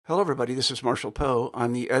Hello, everybody. This is Marshall Poe.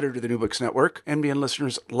 I'm the editor of the New Books Network. NBN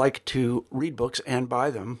listeners like to read books and buy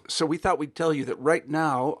them. So we thought we'd tell you that right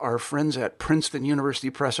now, our friends at Princeton University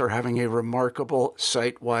Press are having a remarkable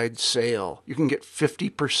site-wide sale. You can get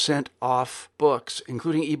 50% off books,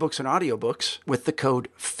 including ebooks and audiobooks, with the code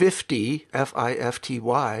 50,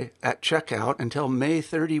 F-I-F-T-Y, at checkout until May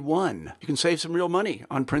 31. You can save some real money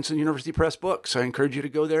on Princeton University Press books. I encourage you to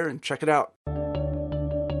go there and check it out.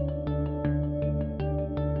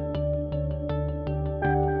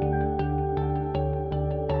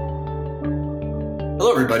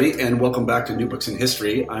 Hello, everybody, and welcome back to New Books in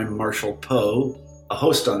History. I'm Marshall Poe, a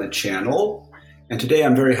host on the channel, and today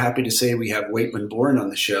I'm very happy to say we have Waitman Bourne on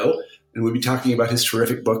the show, and we'll be talking about his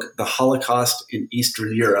terrific book, The Holocaust in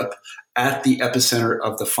Eastern Europe, at the Epicenter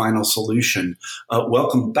of the Final Solution.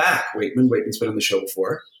 Welcome back, Waitman. Waitman's been on the show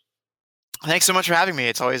before. Thanks so much for having me.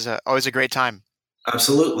 It's always a great time.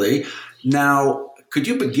 Absolutely. Now, could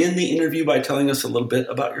you begin the interview by telling us a little bit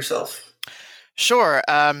about yourself? Sure.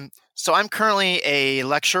 So I'm currently a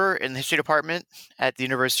lecturer in the history department at the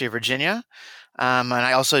University of Virginia, and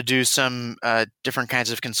I also do some different kinds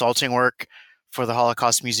of consulting work for the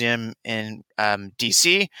Holocaust Museum in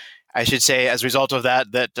D.C. I should say, as a result of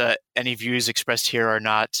that any views expressed here are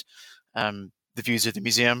not the views of the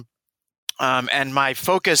museum. And my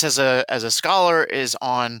focus as a scholar is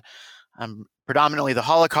on predominantly the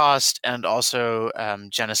Holocaust and also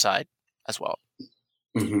genocide as well.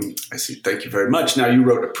 Mm-hmm. I see. Thank you very much. Now, you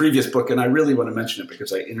wrote a previous book, and I really want to mention it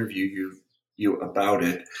because I interviewed you about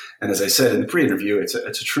it. And as I said in the pre-interview, it's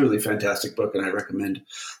a truly fantastic book, and I recommend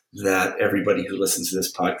that everybody who listens to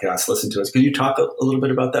this podcast listen to us. Can you talk a little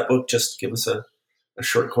bit about that book? Just give us a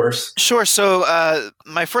short course. Sure. So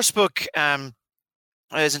my first book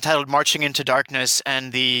is entitled Marching into Darkness,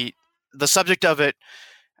 and the subject of it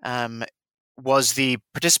was the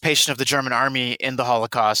participation of the German army in the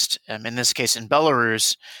Holocaust, in this case in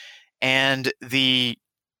Belarus. And the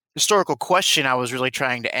historical question I was really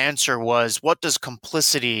trying to answer was, what does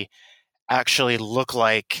complicity actually look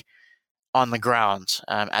like on the ground,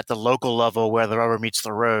 at the local level where the rubber meets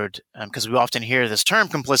the road? Because we often hear this term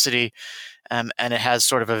complicity, and it has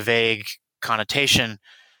sort of a vague connotation.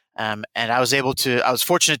 And I was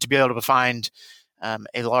fortunate to be able to find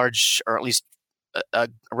a large, or at least a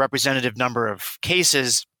representative number of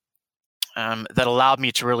cases that allowed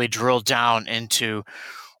me to really drill down into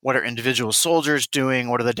what are individual soldiers doing,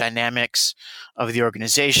 what are the dynamics of the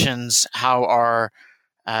organizations, how are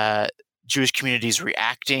Jewish communities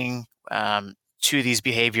reacting to these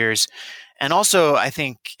behaviors, and also, I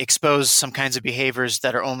think, expose some kinds of behaviors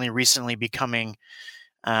that are only recently becoming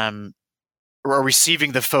or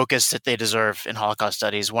receiving the focus that they deserve in Holocaust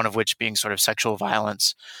studies, one of which being sort of sexual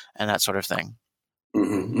violence and that sort of thing.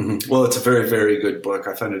 Mm-hmm, mm-hmm. Well, it's a very, very good book.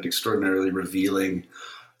 I found it extraordinarily revealing.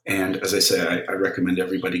 And as I say, I recommend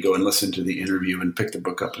everybody go and listen to the interview and pick the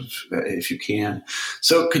book up if you can.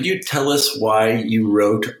 So could you tell us why you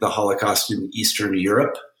wrote The Holocaust in Eastern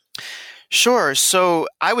Europe? Sure. So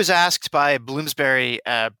I was asked by Bloomsbury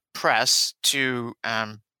Press to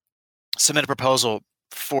submit a proposal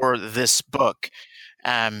for this book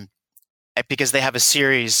because they have a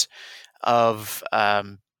series of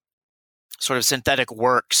sort of synthetic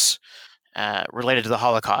works related to the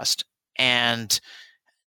Holocaust. And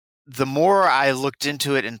the more I looked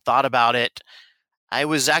into it and thought about it, I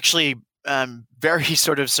was actually very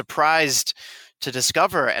sort of surprised to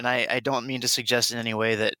discover, and I don't mean to suggest in any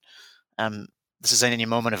way that this is any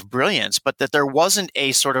moment of brilliance, but that there wasn't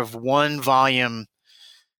a sort of one-volume,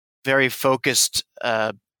 very focused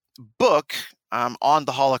book on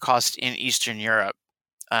the Holocaust in Eastern Europe,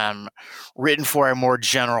 written for a more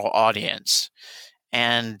general audience.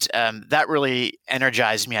 And that really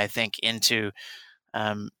energized me, I think, into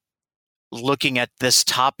looking at this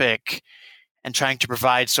topic and trying to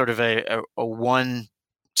provide sort of a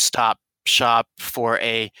one-stop shop for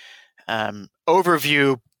a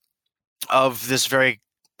overview of this very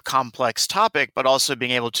complex topic, but also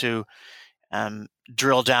being able to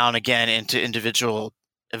drill down again into individual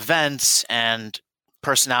events and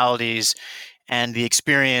personalities and the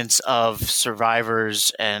experience of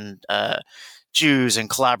survivors and Jews and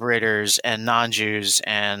collaborators and non-Jews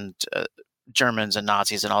and Germans and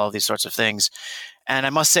Nazis and all of these sorts of things. And I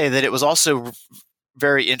must say that it was also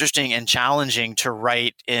very interesting and challenging to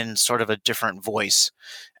write in sort of a different voice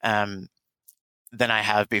than I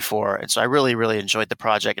have before. And so I really, really enjoyed the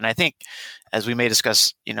project. And I think, as we may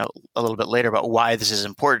discuss, a little bit later about why this is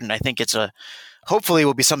important, I think it's hopefully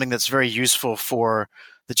will be something that's very useful for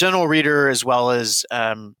the general reader as well as,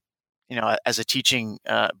 as a teaching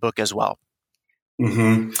book as well.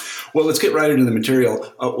 Mm-hmm. Well, let's get right into the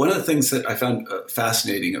material. One of the things that I found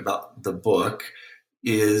fascinating about the book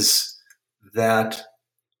is that,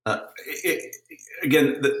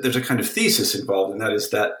 again, there's a kind of thesis involved, and that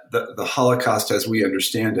is that the Holocaust, as we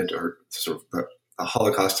understand it, or sort of the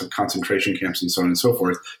Holocaust of concentration camps and so on and so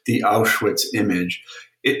forth, the Auschwitz image,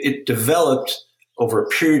 it developed over a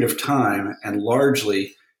period of time and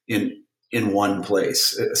largely in one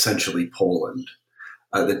place, essentially Poland.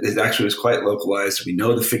 That it actually was quite localized. We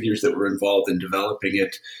know the figures that were involved in developing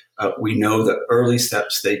it. We know the early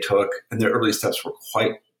steps they took, and their early steps were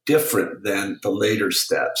quite different than the later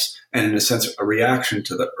steps, and in a sense, a reaction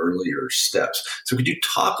to the earlier steps. So could you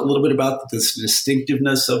talk a little bit about this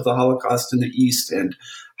distinctiveness of the Holocaust in the East and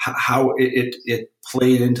how it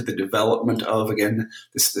played into the development of, again,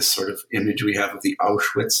 this sort of image we have of the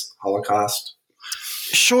Auschwitz Holocaust?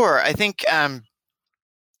 Sure. I think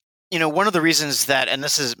one of the reasons that, and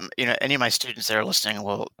this is, any of my students that are listening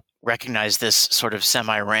will recognize this sort of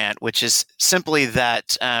semi-rant, which is simply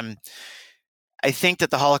that I think that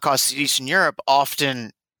the Holocaust in Eastern Europe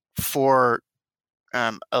often, for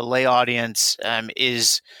a lay audience,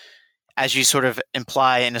 is, as you sort of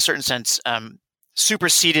imply, in a certain sense,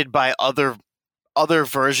 superseded by other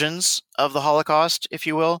versions of the Holocaust, if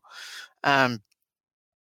you will.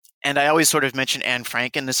 And I always sort of mention Anne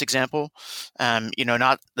Frank in this example.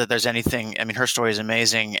 Not that there's anything. I mean, her story is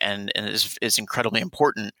amazing and is incredibly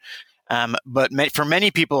important. But for many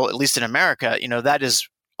people, at least in America, that is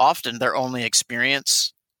often their only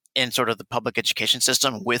experience in sort of the public education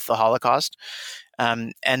system with the Holocaust.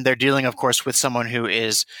 And they're dealing, of course, with someone who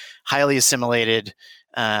is highly assimilated,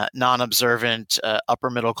 non-observant,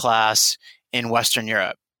 upper middle class in Western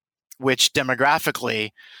Europe, which demographically,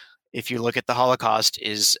 if you look at the Holocaust,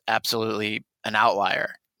 is absolutely an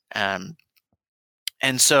outlier. And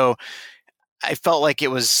so I felt like it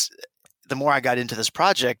was, the more I got into this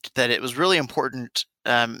project, that it was really important,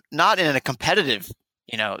 not in a competitive,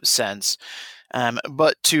 sense,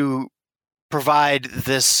 but to provide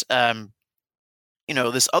this,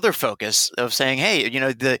 this other focus of saying, hey,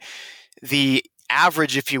 the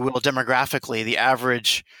average, if you will, demographically, the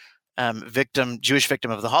average Jewish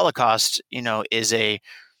victim of the Holocaust, is a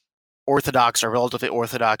Orthodox or relatively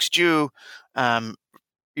Orthodox Jew,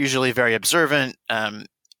 usually very observant,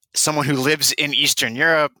 someone who lives in Eastern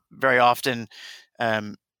Europe very often,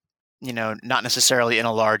 not necessarily in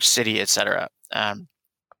a large city, etc.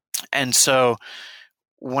 And so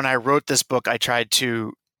when I wrote this book, I tried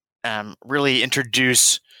to really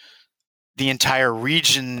introduce the entire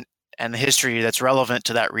region and the history that's relevant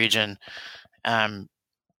to that region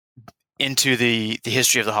into the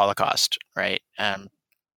history of the Holocaust, right?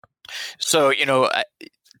 So,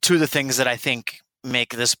 two of the things that I think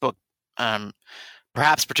make this book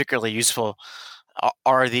perhaps particularly useful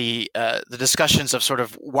are the discussions of sort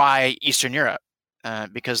of why Eastern Europe,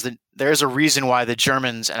 because there's a reason why the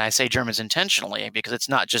Germans, and I say Germans intentionally because it's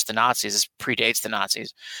not just the Nazis, it predates the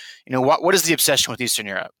Nazis. What is the obsession with Eastern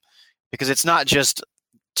Europe? Because it's not just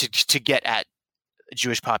to get at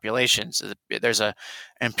Jewish populations. There's a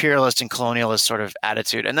imperialist and colonialist sort of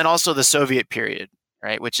attitude, and then also the Soviet period,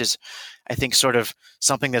 right, which is, I think, sort of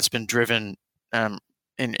something that's been driven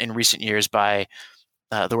in recent years by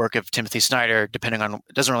the work of Timothy Snyder. Depending on,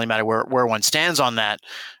 it doesn't really matter where one stands on that,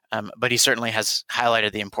 but he certainly has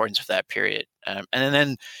highlighted the importance of that period. And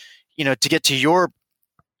then, to get to your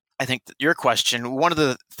question, one of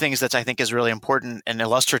the things that I think is really important and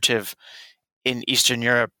illustrative in Eastern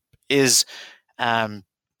Europe is, I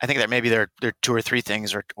think that maybe there are two or three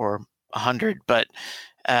things, or 100, but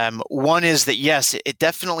one is that, yes, it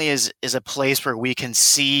definitely is a place where we can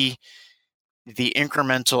see the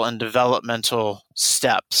incremental and developmental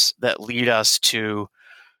steps that lead us to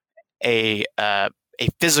a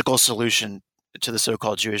physical solution to the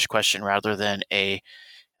so-called Jewish question rather than a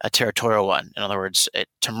territorial one. In other words,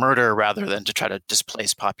 to murder rather than to try to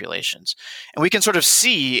displace populations. And we can sort of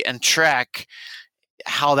see and track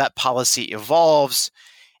how that policy evolves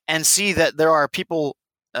and see that there are people,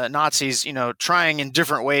 Nazis, trying in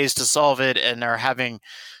different ways to solve it and are having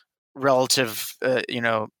relative,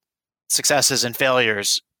 successes and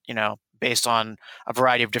failures, based on a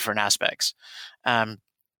variety of different aspects. So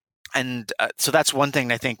that's one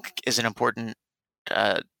thing I think is an important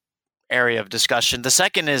area of discussion. The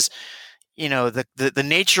second is, the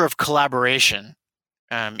nature of collaboration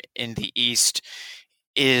in the East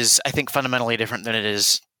is, I think, fundamentally different than it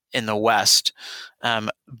is in the West,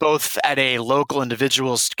 both at a local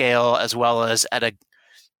individual scale as well as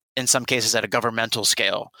in some cases, at a governmental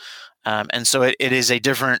scale. And so it is a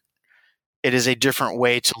different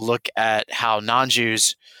way to look at how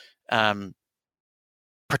non-Jews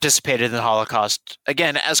participated in the Holocaust,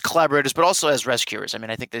 again, as collaborators, but also as rescuers. I mean,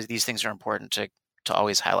 I think these things are important to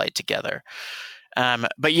always highlight together.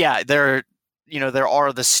 But yeah, there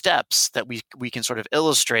are the steps that we can sort of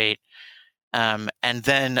illustrate, and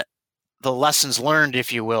then the lessons learned,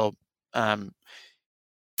 if you will, from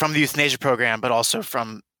the euthanasia program, but also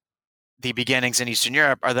from the beginnings in Eastern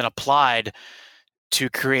Europe, are then applied to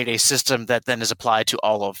create a system that then is applied to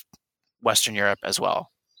all of Western Europe as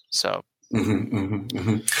well. So,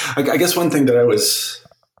 I guess one thing that I was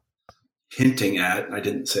hinting at, and I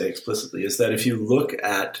didn't say explicitly, is that if you look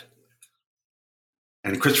at,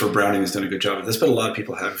 and Christopher Browning has done a good job of this, but a lot of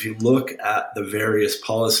people have, if you look at the various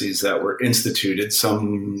policies that were instituted,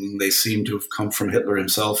 some they seem to have come from Hitler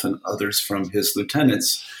himself and others from his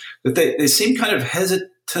lieutenants, that they seem kind of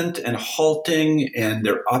hesitant and halting, and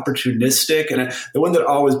they're opportunistic. And the one that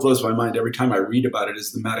always blows my mind every time I read about it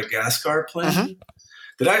is the Madagascar Plan.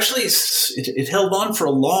 That actually it held on for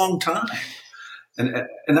a long time, and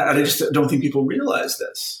I just don't think people realize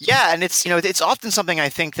this. Yeah, and it's often something I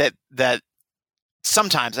think that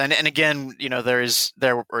sometimes, and again, there was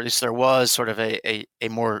sort of a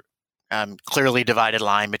more clearly divided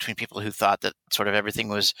line between people who thought that sort of everything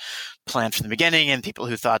was planned from the beginning, and people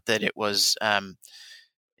who thought that it was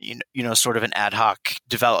sort of an ad hoc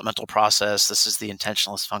developmental process. This is the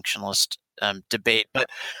intentionalist functionalist debate. But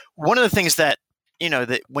one of the things that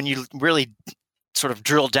that when you really sort of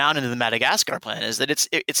drill down into the Madagascar Plan is that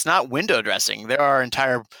it's not window dressing. There are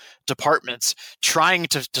entire departments trying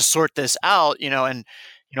to sort this out, and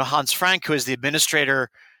Hans Frank, who is the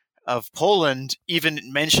administrator of Poland, even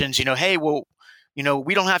mentions, hey, well,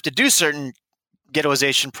 we don't have to do certain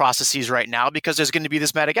ghettoization processes right now because there's going to be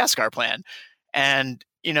this Madagascar Plan. And,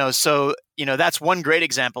 so that's one great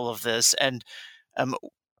example of this. And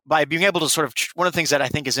by being able to sort of, one of the things that I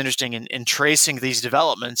think is interesting in tracing these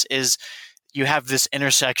developments is you have this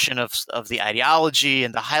intersection of the ideology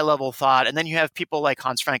and the high level thought. And then you have people like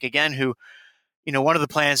Hans Frank again, who, one of the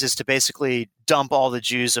plans is to basically dump all the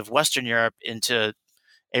Jews of Western Europe into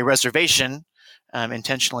a reservation,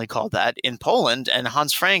 intentionally called that, in Poland. And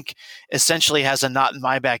Hans Frank essentially has a not in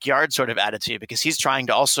my backyard sort of attitude, because he's trying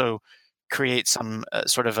to also create some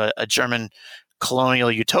sort of a German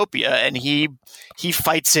colonial utopia, and he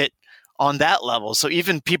fights it on that level. So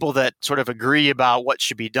even people that sort of agree about what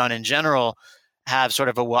should be done in general have sort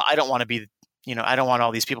of I don't want to be, I don't want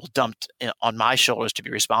all these people dumped on my shoulders to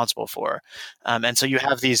be responsible for. And so you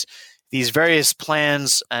have these various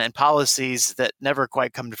plans and policies that never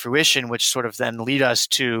quite come to fruition, which sort of then lead us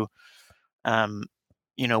to,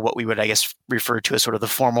 what we would, I guess, refer to as sort of the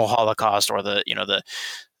formal Holocaust, or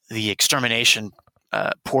the extermination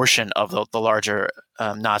portion of the larger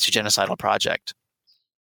Nazi genocidal project.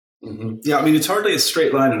 Yeah, I mean, it's hardly a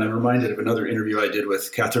straight line, and I'm reminded of another interview I did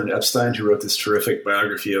with Catherine Epstein, who wrote this terrific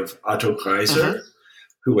biography of Otto Kaiser,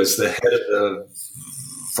 who was the head of the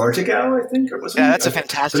Warthegau, I think, or was it? Yeah, that's a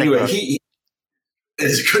fantastic book.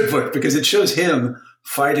 It's a good book because it shows him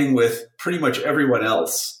fighting with pretty much everyone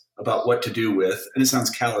else about what to do with, and it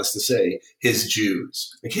sounds callous to say, his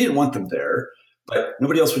Jews. Like, he didn't want them there, but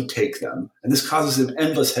nobody else would take them. And this causes him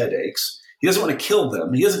endless headaches. He doesn't want to kill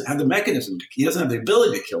them. He doesn't have the mechanism. He doesn't have the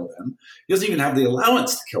ability to kill them. He doesn't even have the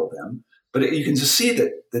allowance to kill them. But you can just see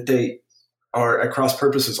that they are at cross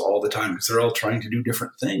purposes all the time, because they're all trying to do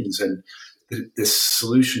different things. And this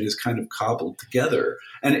solution is kind of cobbled together.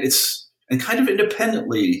 And it's kind of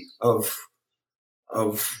independently of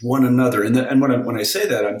one another. And when I say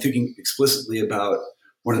that, I'm thinking explicitly about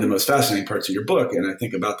one of the most fascinating parts of your book, and I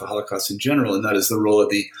think about the Holocaust in general, and that is the role of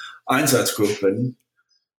the Einsatzgruppen.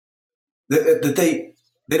 That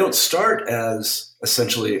they don't start as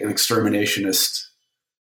essentially an exterminationist,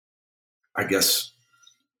 I guess,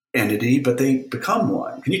 entity, but they become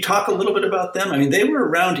one. Can you talk a little bit about them? I mean, they were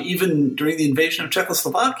around even during the invasion of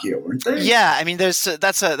Czechoslovakia, weren't they? Yeah, I mean, that's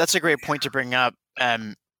a great point to bring up.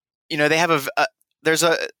 They have there's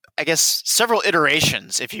I guess several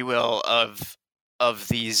iterations, if you will, of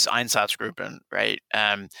these Einsatzgruppen, right?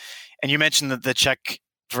 And you mentioned the Czech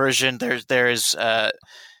version. There's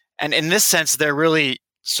and in this sense, they're really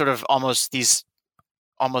sort of almost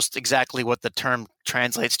exactly what the term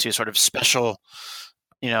translates to, sort of special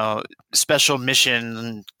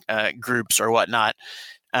mission groups or whatnot,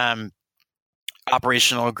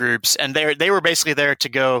 operational groups. And they were basically there to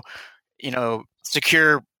go,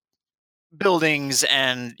 secure buildings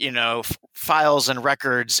and, files and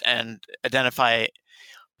records and identify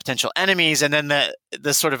potential enemies. And then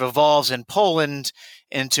this sort of evolves in Poland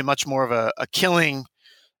into much more of a killing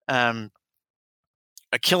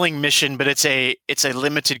mission, but it's a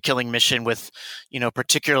limited killing mission with,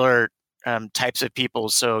 particular types of people.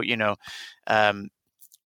 So,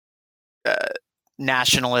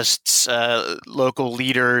 nationalists, local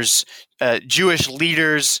leaders, Jewish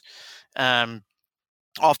leaders,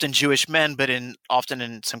 often Jewish men, but often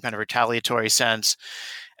in some kind of retaliatory sense.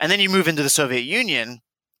 And then you move into the Soviet Union.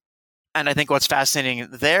 And I think what's fascinating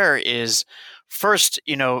there is, first,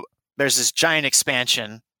 there's this giant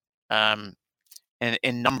expansion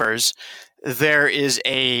in numbers. There is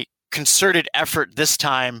a concerted effort this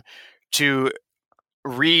time to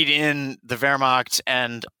read in the Wehrmacht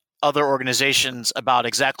and other organizations about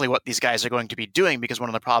exactly what these guys are going to be doing, because one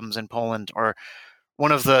of the problems in Poland, or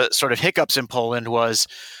one of the sort of hiccups in Poland, was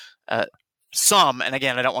some, and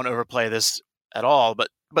again, I don't want to overplay this at all,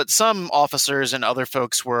 but some officers and other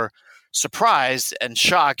folks were surprised and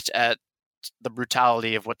shocked at the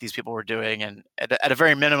brutality of what these people were doing, and at a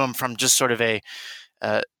very minimum, from just sort of a,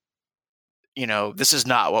 this is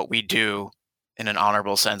not what we do in an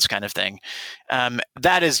honorable sense kind of thing.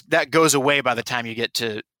 That goes away by the time you get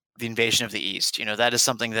to the invasion of the East. That is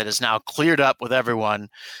something that is now cleared up with everyone.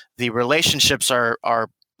 The relationships are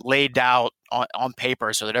laid out on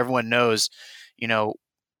paper so that everyone knows,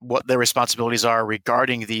 what their responsibilities are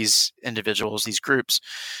regarding these individuals, these groups.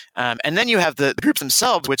 And then you have the groups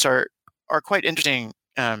themselves, which are quite interesting,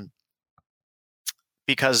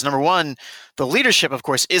 because number one, the leadership, of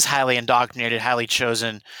course, is highly indoctrinated, highly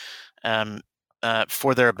chosen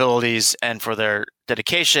for their abilities and for their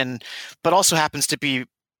dedication, but also happens to be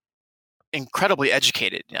incredibly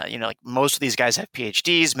educated. Like most of these guys have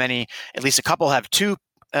PhDs. Many, at least a couple, have two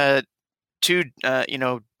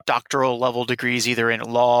doctoral level degrees, either in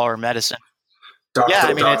law or medicine.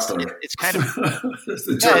 It's kind of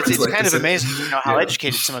it's kind of amazing, how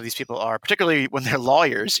educated some of these people are, particularly when they're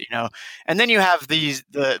lawyers, And then you have the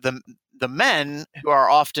men who are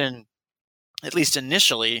often, at least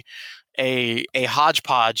initially, a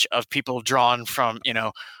hodgepodge of people drawn from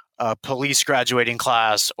a police graduating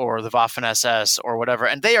class or the Waffen-SS or whatever,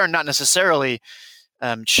 and they are not necessarily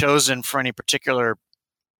chosen for any particular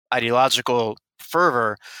ideological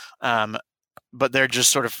fervor, but they're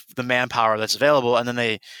just sort of the manpower that's available, and then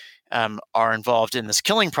they are involved in this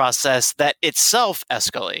killing process that itself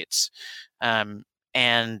escalates.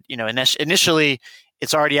 Initially,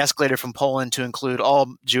 it's already escalated from Poland to include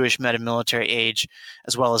all Jewish men of military age,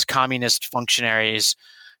 as well as communist functionaries,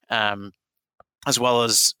 as well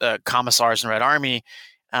as commissars in Red Army.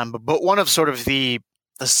 But one of sort of the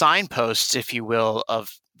signposts, if you will,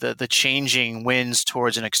 of the changing winds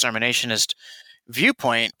towards an exterminationist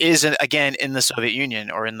viewpoint is, again, in the Soviet Union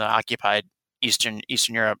or in the occupied Eastern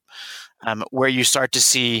Europe, where you start to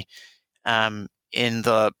see in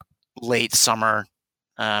the late summer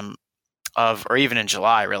or even in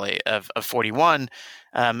July, really, of 41,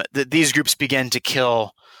 these groups begin to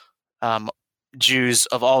kill Jews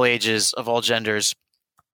of all ages, of all genders,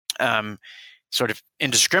 sort of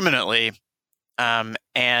indiscriminately. And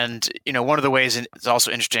one of the ways it's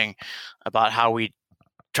also interesting about how we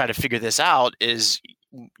try to figure this out is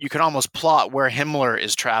you can almost plot where Himmler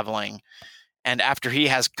is traveling, and after he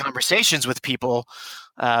has conversations with people,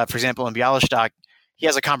 for example, in Bialystok, he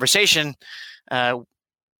has a conversation, and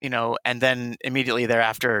then immediately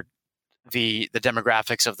thereafter, the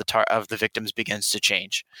demographics of the victims begins to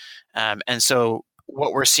change, and so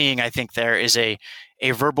what we're seeing, I think, there is a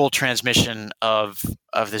verbal transmission of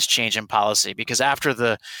this change in policy, because after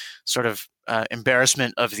the sort of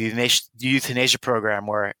embarrassment of the euthanasia program,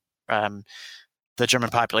 where the German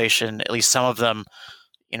population, at least some of them,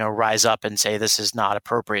 rise up and say this is not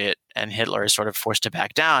appropriate, and Hitler is sort of forced to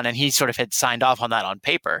back down, and he sort of had signed off on that on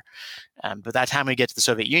paper. But by the time we get to the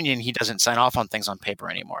Soviet Union, he doesn't sign off on things on paper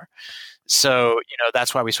anymore. So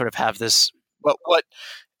that's why we sort of have this.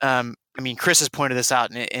 Chris has pointed this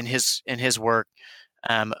out in his work,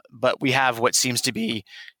 but we have what seems to be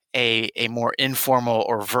a more informal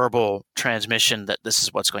or verbal transmission that this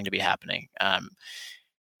is what's going to be happening,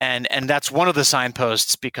 and that's one of the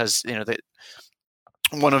signposts, because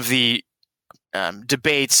one of the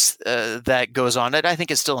debates that goes on that I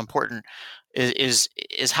think is still important is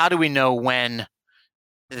how do we know when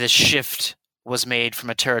this shift was made from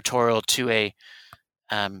a territorial to a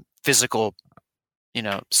physical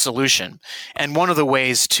solution. And one of the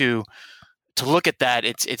ways to look at that,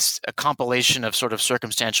 it's a compilation of sort of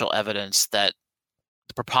circumstantial evidence that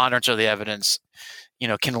the preponderance of the evidence,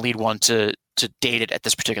 can lead one to date it at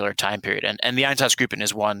this particular time period. And the Einsatzgruppen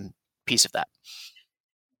is one piece of that.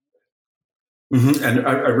 Mm-hmm. And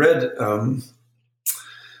I read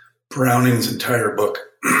Browning's entire book,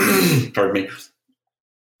 pardon me,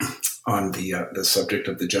 on the subject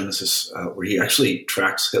of the Genesis, where he actually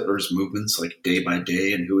tracks Hitler's movements like day by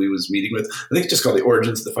day and who he was meeting with. I think it's just called The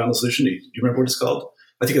Origins of the Final Solution. Do you remember what it's called?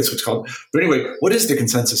 I think that's what's called. But anyway, what is the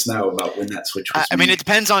consensus now about when that switch was I mean, made? it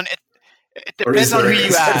depends on who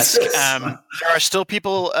consensus? you ask. There are still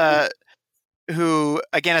people who,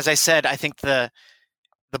 again, as I said, I think the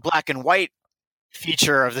black and white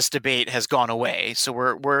feature of this debate has gone away. So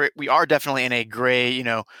we are definitely in a gray,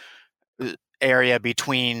 area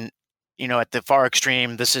between, at the far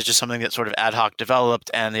extreme, this is just something that sort of ad hoc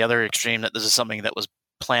developed, and the other extreme that this is something that was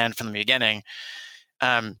planned from the beginning.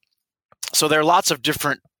 So there are lots of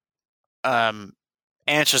different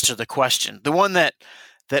answers to the question. The one that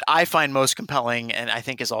I find most compelling, and I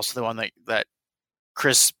think is also the one that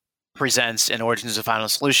Chris presents in Origins of Final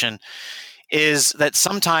Solution, is that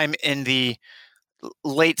sometime in the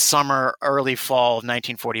late summer, early fall of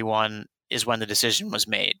 1941 is when the decision was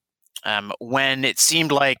made. When it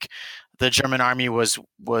seemed like the German army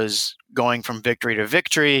was going from victory to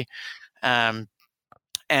victory, and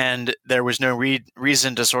there was no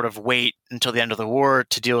reason to sort of wait until the end of the war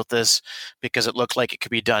to deal with this, because it looked like it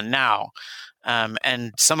could be done now.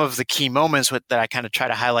 And some of the key moments that I kind of try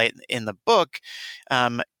to highlight in the book,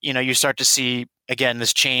 you start to see, again,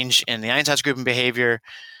 this change in the Einsatzgruppen behavior.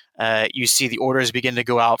 You see the orders begin to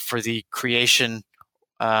go out for the creation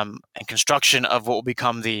and construction of what will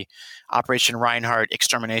become the Operation Reinhardt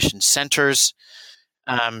extermination centers.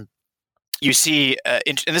 You see,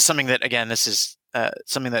 and this is something that, again, this is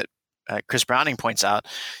something that Chris Browning points out.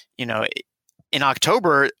 In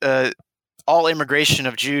October, all immigration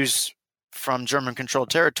of Jews from German-controlled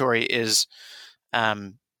territory is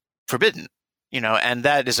forbidden. And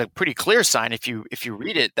that is a pretty clear sign, if you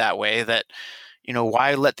read it that way, that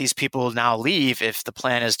why let these people now leave if the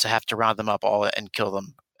plan is to have to round them up all and kill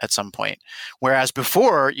them at some point? Whereas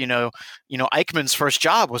before, Eichmann's first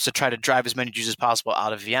job was to try to drive as many Jews as possible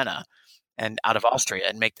out of Vienna and out of Austria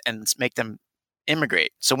and make them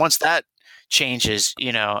immigrate. So once that changes,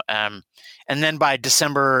 and then by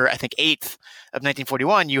December, I think 8th of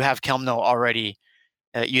 1941, you have Chelmno already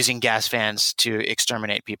using gas fans to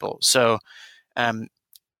exterminate people. So,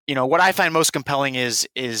 what I find most compelling is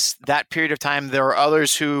that period of time. There are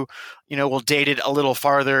others who, will date it a little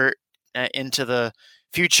farther into the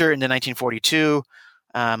future, into 1942.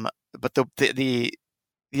 But the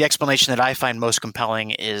explanation that I find most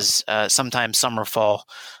compelling is sometime summer, fall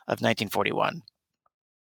of 1941.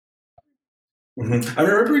 Mm-hmm. I'm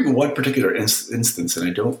remembering one particular instance, and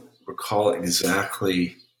I don't recall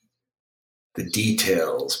exactly the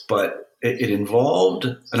details, but it involved,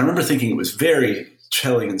 and I remember thinking it was very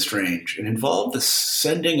chilling and strange. It involved the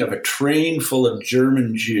sending of a train full of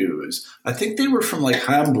German Jews. I think they were from like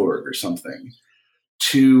Hamburg or something,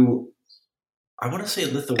 to, I want to say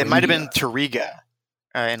Lithuania. It might have been to Riga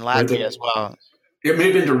in Latvia as well. It may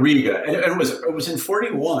have been to Riga, and it was in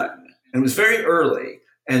 41, and it was very early,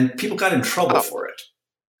 and people got in trouble for it.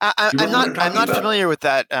 I'm not familiar with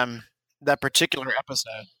that particular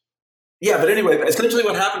episode. Yeah, but anyway, essentially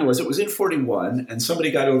what happened was it was in 41, and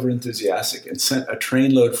somebody got over enthusiastic and sent a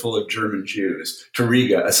trainload full of German Jews to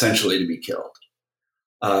Riga, essentially to be killed.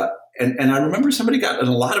 And I remember somebody got in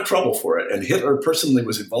a lot of trouble for it, and Hitler personally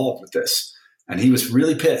was involved with this, and he was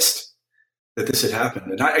really pissed that this had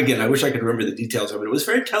happened. And I wish I could remember the details of it. It was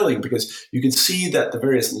very telling because you could see that the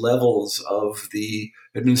various levels of the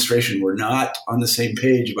administration were not on the same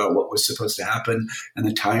page about what was supposed to happen and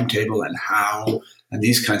the timetable and how and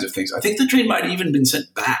these kinds of things. I think the train might have even been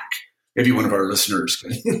sent back. Maybe one of our listeners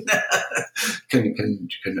can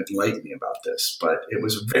enlighten me about this, but it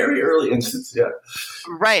was a very early instance. Yeah,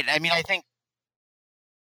 right. I mean, I think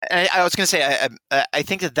I was going to say I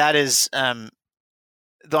think that is.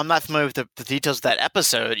 Though I'm not familiar with the details of that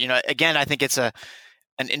episode, again, I think it's an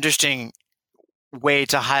interesting way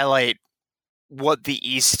to highlight what the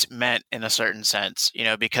East meant in a certain sense,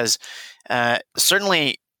 because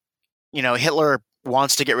certainly, Hitler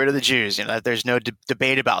wants to get rid of the Jews. There's no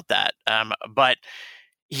debate about that. But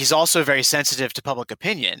he's also very sensitive to public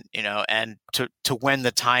opinion, and to when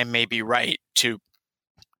the time may be right to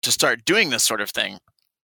start doing this sort of thing,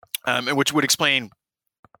 which would explain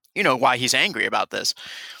why he's angry about this.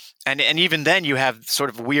 And even then you have sort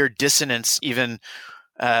of weird dissonance even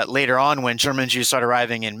later on when German Jews start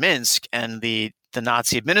arriving in Minsk, and the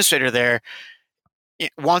Nazi administrator there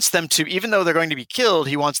wants them to, even though they're going to be killed,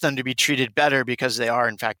 he wants them to be treated better because they are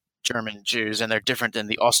in fact German Jews and they're different than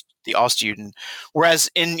the Ostjuden. Whereas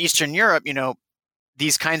in Eastern Europe,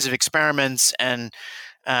 these kinds of experiments and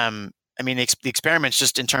the experiments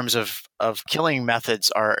just in terms of killing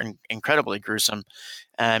methods are incredibly gruesome.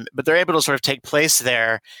 But they're able to sort of take place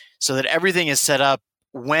there so that everything is set up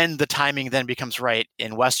when the timing then becomes right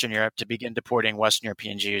in Western Europe to begin deporting Western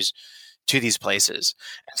European Jews to these places.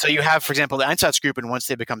 And so you have, for example, the Einsatzgruppen, once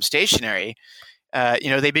they become stationary,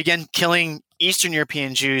 they began killing Eastern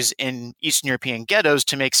European Jews in Eastern European ghettos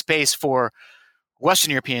to make space for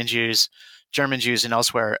Western European Jews, German Jews, and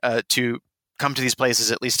elsewhere to come to these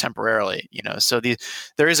places at least temporarily. So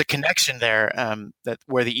there is a connection there that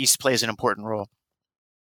where the East plays an important role.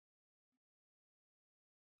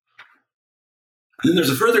 And then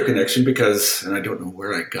there's a further connection because, and I don't know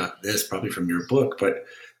where I got this, probably from your book, but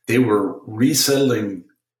they were resettling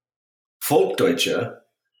Volksdeutsche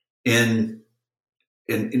in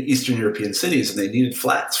Eastern European cities, and they needed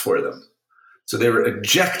flats for them. So they were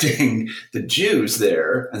ejecting the Jews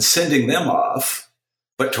there and sending them off,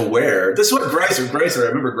 but to where? This is what Greiser, I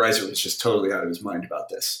remember Greiser was just totally out of his mind about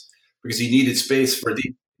this because he needed space for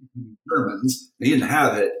the Germans. He didn't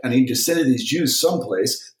have it, and he just sent these Jews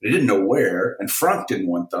someplace, but he didn't know where, and Frank didn't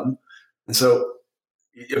want them. And so,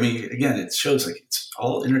 I mean, again, it shows like it's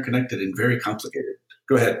all interconnected and very complicated.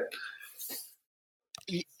 Go ahead.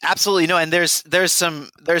 Absolutely, no, and there's some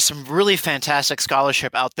really fantastic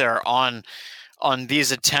scholarship out there on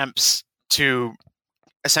these attempts to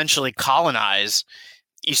essentially colonize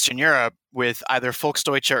Eastern Europe with either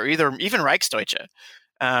Volksdeutsche or even Reichsdeutsche.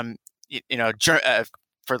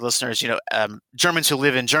 For listeners, Germans who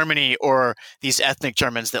live in Germany or these ethnic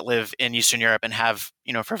Germans that live in Eastern Europe and have,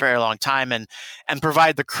 for a very long time and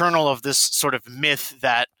provide the kernel of this sort of myth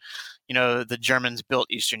that, the Germans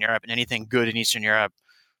built Eastern Europe and anything good in Eastern Europe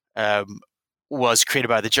was created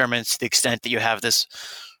by the Germans, to the extent that you have this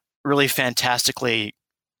really fantastically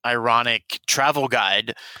ironic travel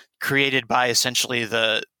guide created by essentially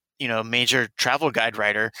the, major travel guide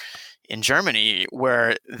writer in Germany,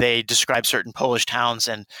 where they describe certain Polish towns,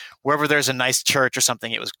 and wherever there's a nice church or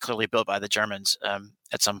something, it was clearly built by the Germans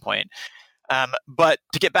at some point. But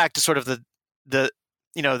to get back to sort of there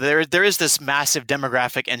is this massive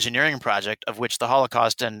demographic engineering project of which the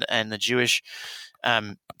Holocaust and the Jewish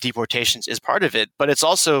deportations is part of it, but it's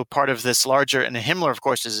also part of this larger, and Himmler, of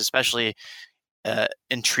course, is especially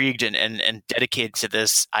intrigued and dedicated to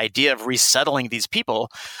this idea of resettling these people.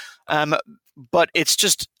 But it's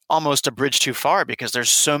just almost a bridge too far because there's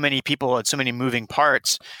so many people and so many moving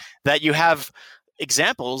parts that you have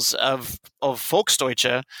examples of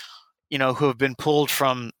Volksdeutsche, who have been pulled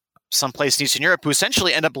from someplace in Eastern Europe, who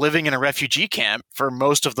essentially end up living in a refugee camp for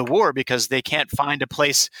most of the war because they can't find a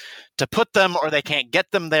place to put them, or they can't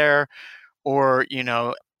get them there, or,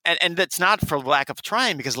 and that's not for lack of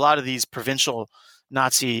trying, because a lot of these provincial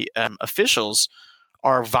Nazi officials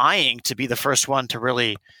are vying to be the first one to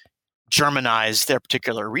really Germanize their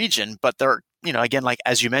particular region. But they're, again, like,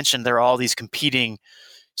 as you mentioned, there are all these competing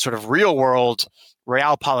sort of real world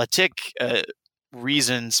realpolitik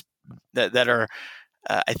reasons that are,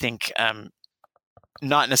 I think,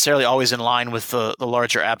 not necessarily always in line with the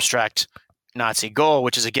larger abstract Nazi goal,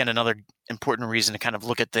 which is, again, another important reason to kind of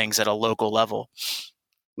look at things at a local level.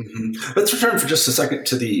 Mm-hmm. Let's return for just a second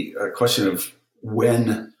to the question of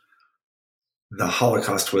when the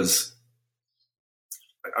Holocaust was,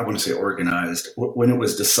 I want to say, organized, when it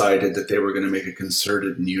was decided that they were going to make a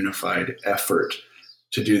concerted and unified effort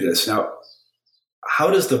to do this. Now, how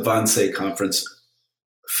does the Wannsee Conference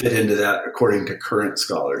fit into that according to current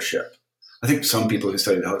scholarship? I think some people who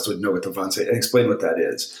study the Holocaust would know what the Wannsee, and explain what that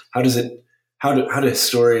is. How do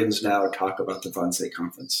historians now talk about the Wannsee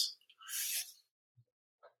Conference?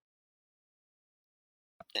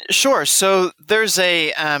 Sure. So there's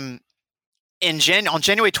on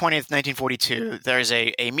January 20th, 1942, there's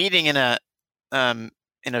a meeting in a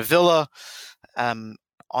villa on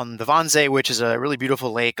the Wannsee, which is a really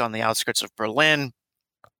beautiful lake on the outskirts of Berlin.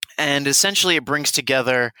 And essentially it brings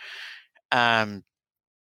together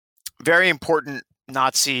very important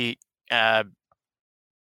Nazi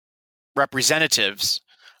representatives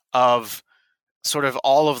of sort of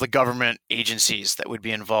all of the government agencies that would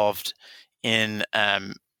be involved in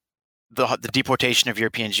the deportation of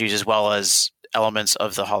European Jews, as well as elements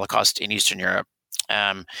of the Holocaust in Eastern Europe.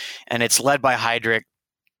 And it's led by Heydrich,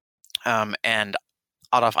 and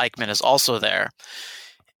Adolf Eichmann is also there.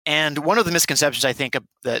 And one of the misconceptions I think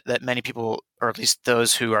that many people, or at least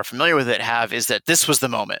those who are familiar with it, have is that this was the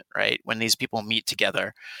moment, right, when these people meet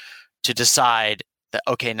together to decide that,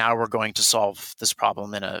 okay, now we're going to solve this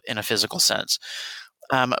problem in a physical sense.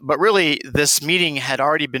 But really, this meeting had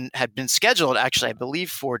been scheduled, actually, I believe,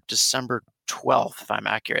 for December 12th, if I'm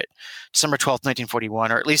accurate, December 12th,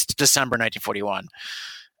 1941, or at least December 1941,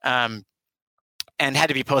 and had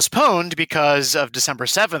to be postponed because of December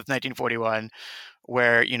 7th, 1941,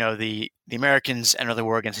 where the Americans enter the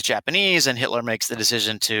war against the Japanese, and Hitler makes the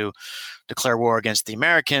decision to declare war against the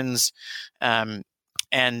Americans. So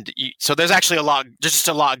there's actually just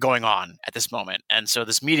a lot going on at this moment. And so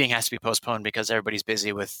this meeting has to be postponed because everybody's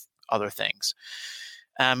busy with other things.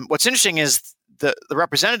 What's interesting is the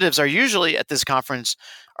representatives are usually at this conference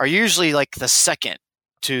are usually like the second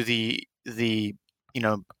to the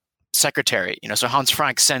secretary. So Hans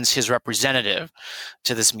Frank sends his representative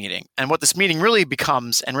to this meeting, and what this meeting really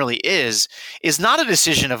becomes and really is not a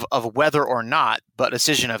decision of whether or not, but a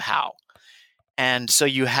decision of how. And so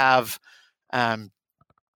you have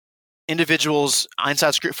individuals,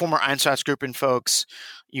 former Einsatzgruppen folks.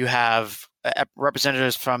 You have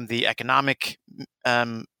representatives from the economic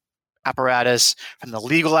apparatus, from the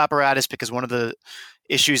legal apparatus, because one of the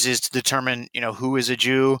issues is to determine, who is a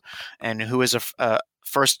Jew and who is a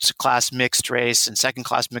first-class mixed race and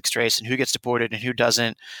second-class mixed race, and who gets deported and who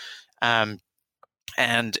doesn't,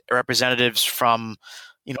 and representatives from,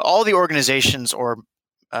 all the organizations or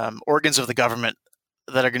organs of the government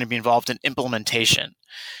that are going to be involved in implementation.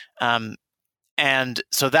 And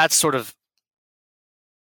so that's sort of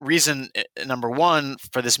reason number one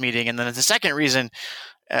for this meeting. And then the second reason,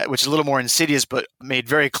 which is a little more insidious but made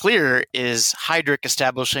very clear, is Heydrich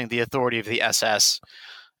establishing the authority of the SS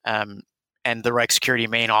and the Reich Security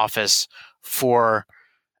Main Office for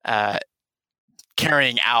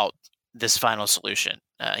carrying out this final solution.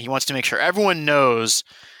 He wants to make sure everyone knows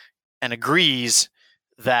and agrees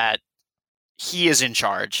that he is in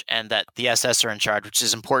charge and that the SS are in charge, which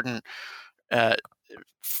is important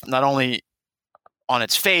not only on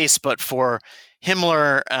its face, but for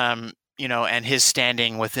Himmler, and his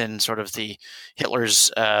standing within sort of the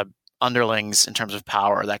Hitler's underlings in terms of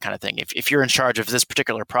power, that kind of thing. If you're in charge of this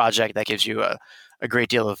particular project, that gives you a great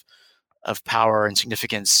deal of power and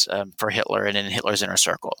significance for Hitler and in Hitler's inner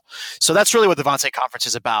circle. So that's really what the Wannsee Conference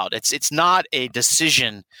is about. It's not a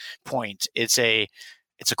decision point. It's a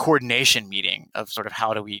coordination meeting of sort of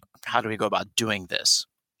how do we go about doing this.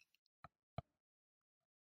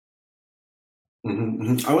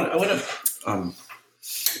 Mm-hmm. I want to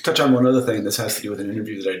touch on one other thing. This has to do with an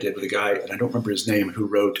interview that I did with a guy, and I don't remember his name, who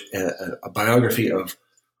wrote a biography of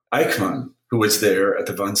Eichmann, who was there at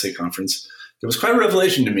the Wannsee Conference. It was quite a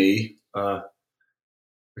revelation to me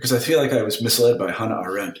because I feel like I was misled by Hannah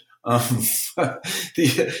Arendt.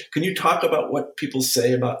 Can you talk about what people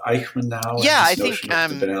say about Eichmann now? Yeah, I think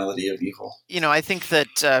the banality of evil. I think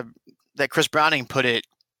that Chris Browning put it,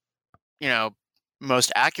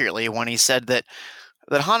 most accurately when he said that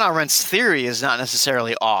Hannah Arendt's theory is not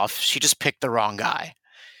necessarily off. She just picked the wrong guy.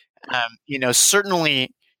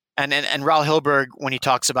 Certainly, and Raoul Hilberg, when he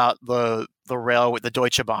talks about the rail with the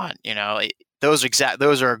Deutsche Bahn,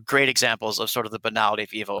 those are great examples of sort of the banality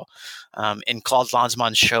of evil. In Claude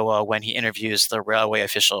Lanzmann's Shoah, when he interviews the railway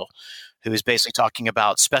official, who is basically talking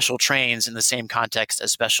about special trains in the same context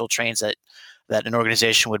as special trains that an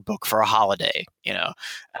organization would book for a holiday.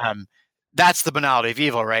 That's the banality of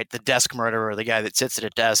evil, right? The desk murderer, the guy that sits at a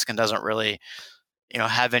desk and doesn't really,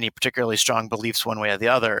 have any particularly strong beliefs one way or the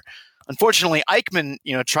other. Unfortunately, Eichmann,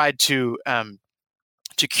 tried to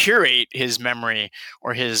curate his memory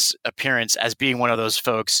or his appearance as being one of those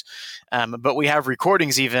folks. But we have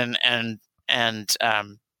recordings even and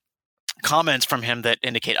comments from him that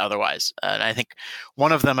indicate otherwise. And I think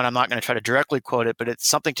one of them, and I'm not going to try to directly quote it, but it's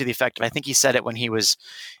something to the effect of, I think he said it when he was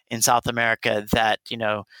in South America, that,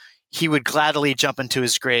 he would gladly jump into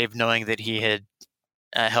his grave knowing that he had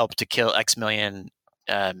helped to kill X million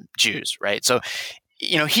Jews, right? So,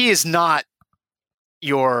 he is not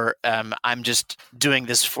your I'm just doing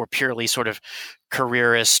this for purely sort of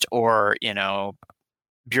careerist or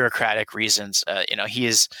bureaucratic reasons. He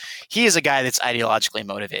is a guy that's ideologically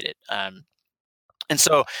motivated, and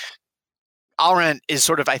so Arendt is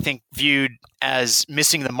sort of, I think, viewed as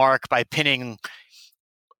missing the mark by pinning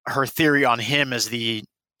her theory on him as the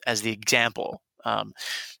example.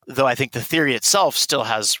 Though I think the theory itself still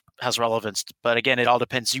has relevance, but again, it all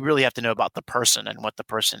depends. You really have to know about the person and what the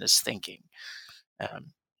person is thinking.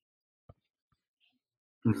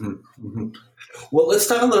 Well, let's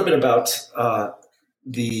talk a little bit about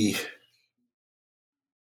the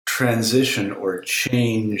transition or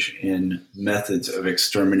change in methods of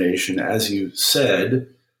extermination. As you said,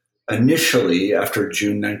 initially after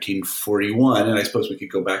June 1941, and I suppose we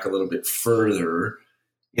could go back a little bit further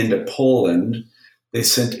into Poland, they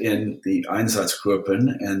sent in the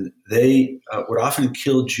Einsatzgruppen, and they would often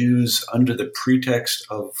kill Jews under the pretext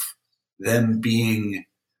of them being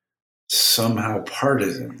somehow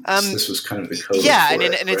partisan. This was kind of the code. Yeah, for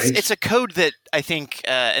and right? it's a code that I think,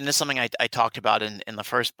 and this is something I talked about in the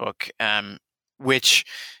first book, which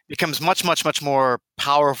becomes much, much, much more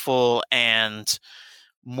powerful and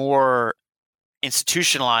more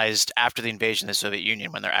institutionalized after the invasion of the Soviet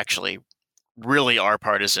Union, when there actually really are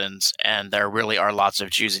partisans and there really are lots of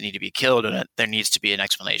Jews that need to be killed, and there needs to be an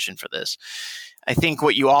explanation for this. I think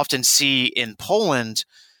what you often see in Poland,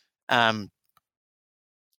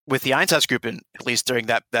 with the Einsatzgruppen, at least during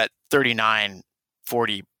that 39-40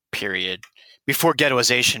 period, before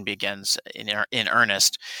ghettoization begins in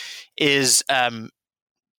earnest, is the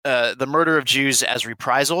murder of Jews as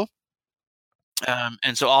reprisal.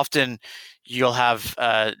 And so often you'll have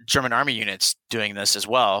German army units doing this as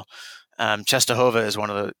well. Czestochowa is one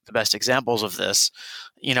of the best examples of this,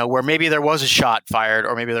 where maybe there was a shot fired,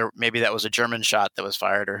 or maybe that was a German shot that was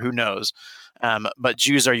fired, or who knows. But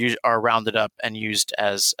Jews are rounded up and used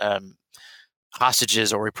as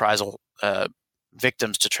hostages or reprisal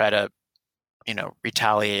victims to try to,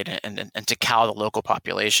 retaliate and to cow the local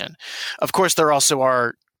population. Of course, there also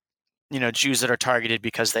are, Jews that are targeted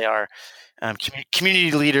because they are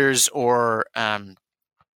community leaders or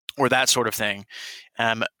that sort of thing.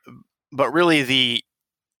 But really,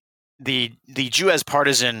 the Jew as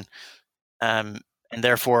partisan and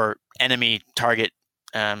therefore enemy target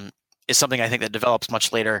is something I think that develops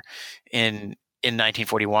much later in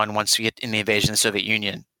 1941 once we get in the invasion of the Soviet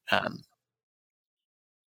Union.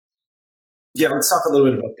 Yeah, let's talk a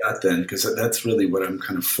little bit about that then, because that's really what I'm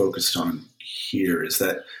kind of focused on here, is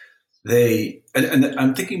that and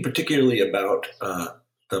I'm thinking particularly about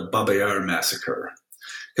the Babi Yar massacre.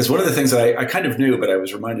 Because one of the things I kind of knew, but I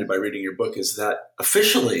was reminded by reading your book, is that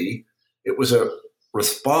officially it was a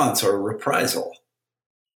response or a reprisal.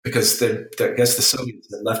 Because I guess the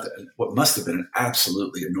Soviets had left what must have been an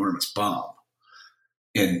absolutely enormous bomb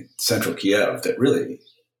in central Kiev that really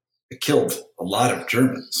killed a lot of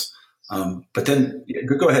Germans. But then,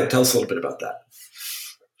 go ahead, tell us a little bit about that.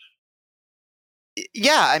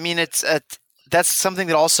 Yeah, I mean, that's something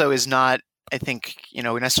that also is not, I think,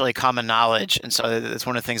 necessarily common knowledge, and so it's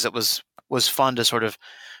one of the things that was fun to sort of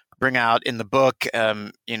bring out in the book.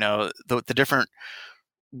 The different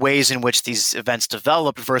ways in which these events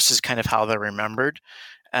developed versus kind of how they're remembered.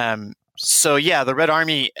 So yeah, the Red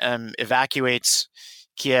Army evacuates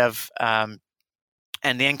Kiev, and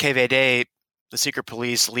the NKVD, the secret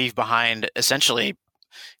police, leave behind, essentially,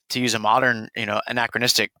 to use a modern,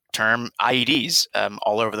 anachronistic term, IEDs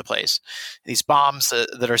all over the place. These bombs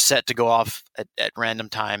that are set to go off at random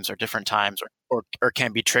times or different times, or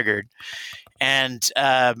can be triggered. And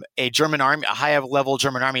a high-level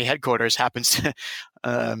German army headquarters happens to,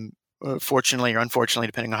 fortunately or unfortunately,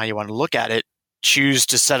 depending on how you want to look at it, choose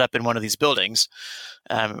to set up in one of these buildings,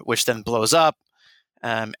 which then blows up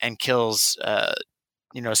and kills,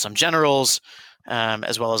 some generals,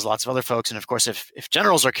 as well as lots of other folks. And of course, if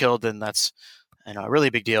generals are killed, then that's a really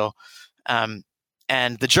big deal. And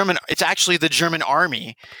it's actually the German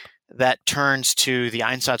army that turns to the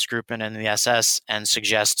Einsatzgruppen and the SS and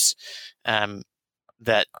suggests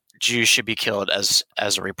that Jews should be killed as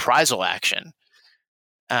a reprisal action.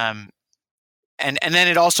 And then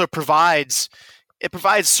it also provides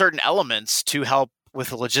certain elements to help with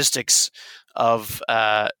the logistics of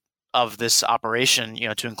this operation,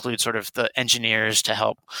 to include sort of the engineers to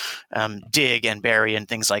help dig and bury and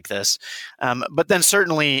things like this. But then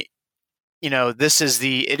certainly,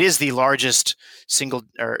 it is the largest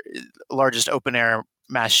open air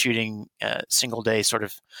mass shooting single day sort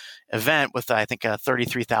of event, with I think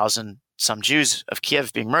 33,000 some Jews of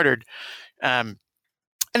Kiev being murdered. And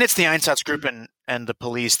it's the Einsatzgruppen and the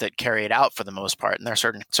police that carry it out for the most part, and they're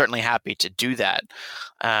certainly happy to do that.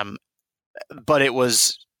 But it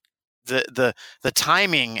was the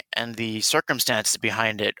timing and the circumstances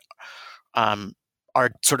behind it are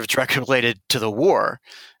sort of directly related to the war,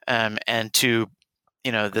 and to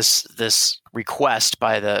this request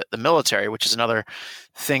by the military, which is another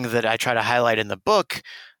thing that I try to highlight in the book,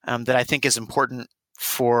 that I think is important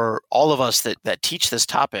for all of us that teach this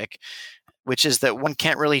topic, which is that one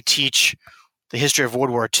can't really teach the history of World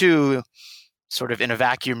War II sort of in a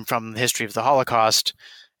vacuum from the history of the Holocaust,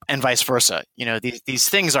 and vice versa. These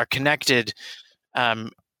things are connected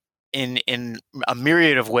in a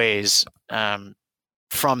myriad of ways,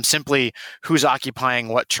 from simply who's occupying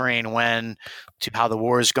what terrain when, to how the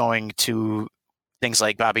war is going, to things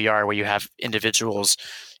like Babi Yar, where you have individuals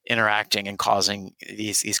interacting and causing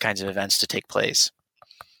these kinds of events to take place.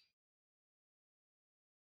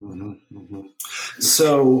 Mm-hmm, mm-hmm.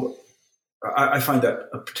 So I find that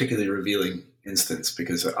a particularly revealing instance,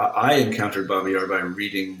 because I encountered Babi Yar by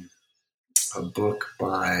reading a book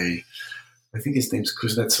by, I think his name's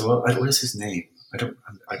Kuznetsov. What is his name?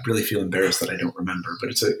 I really feel embarrassed that I don't remember, but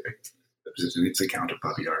it's an account of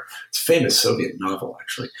Babi Yar. It's a famous Soviet novel,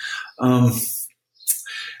 actually. And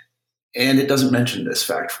it doesn't mention this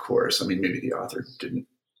fact, of course. I mean, maybe the author didn't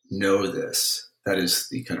know this. That is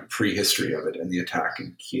the kind of prehistory of it and the attack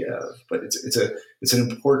in Kiev. But it's an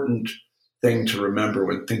important thing to remember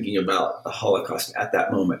when thinking about the Holocaust at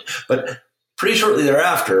that moment. But pretty shortly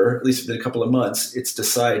thereafter, at least within a couple of months, it's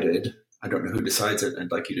decided, I don't know who decides it,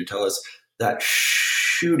 I'd like you to tell us, that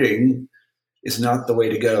shooting is not the way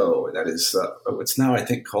to go. That is what's now, I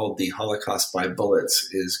think, called the Holocaust by bullets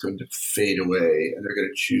is going to fade away, and they're going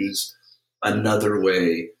to choose another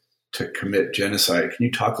way to commit genocide. Can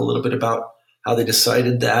you talk a little bit about how they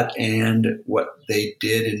decided that and what they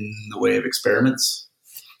did in the way of experiments?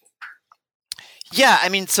 Yeah, I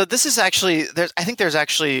mean, so this is actually there's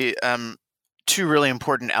actually two really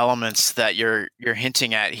important elements that you're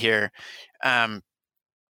hinting at here.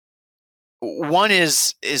 One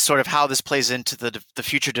is sort of how this plays into the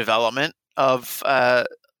future development of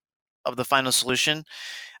the final solution,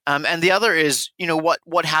 and the other is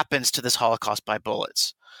what happens to this Holocaust by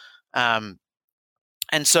bullets. And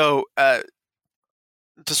so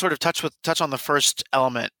to sort of touch on the first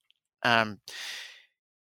element,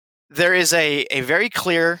 there is a very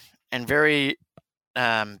clear and very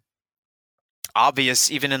obvious,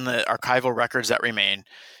 even in the archival records that remain,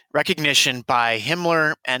 recognition by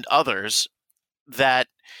Himmler and others that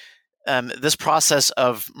this process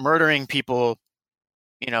of murdering people,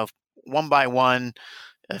 one by one,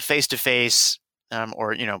 face to face,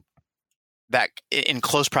 or that in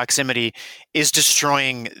close proximity, is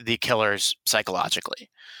destroying the killers psychologically.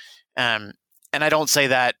 And I don't say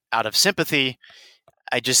that out of sympathy.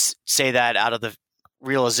 I just say that out of the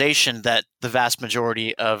realization that the vast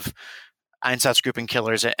majority of Einsatzgruppen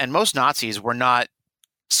killers and most Nazis were not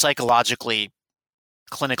psychologically,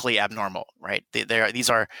 clinically abnormal, right? These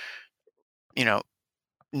are,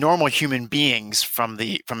 normal human beings from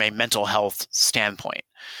a mental health standpoint,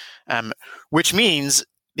 which means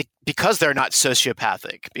because they're not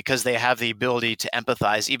sociopathic, because they have the ability to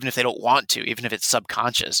empathize, even if they don't want to, even if it's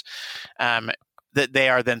subconscious, that they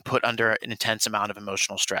are then put under an intense amount of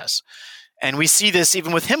emotional stress. And we see this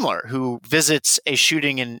even with Himmler, who visits a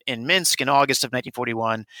shooting in Minsk in August of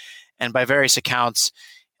 1941, and by various accounts,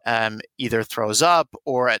 either throws up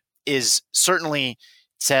or is certainly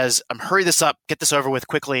says, hurry this up, get this over with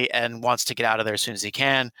quickly, and wants to get out of there as soon as he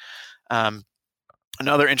can.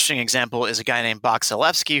 Another interesting example is a guy named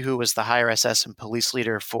Baksalevsky, who was the higher SS and police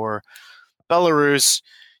leader for Belarus,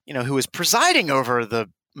 who was presiding over the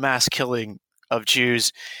mass killing of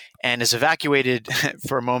Jews and is evacuated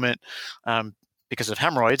for a moment because of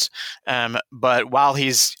hemorrhoids. But while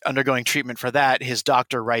he's undergoing treatment for that, his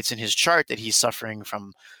doctor writes in his chart that he's suffering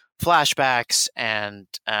from flashbacks and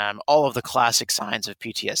all of the classic signs of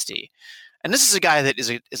PTSD. And this is a guy that is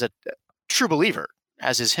a true believer,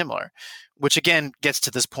 as is Himmler, which again gets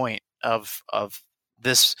to this point of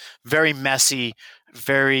this very messy,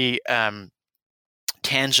 very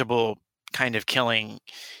tangible kind of killing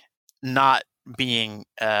not being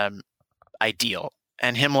ideal.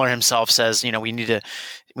 And Himmler himself says, we need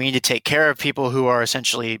to take care of people who are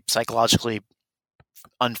essentially psychologically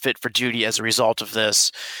unfit for duty as a result of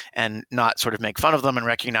this, and not sort of make fun of them and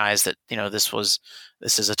recognize that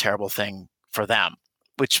this is a terrible thing for them,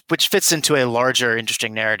 which fits into a larger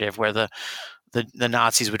interesting narrative where the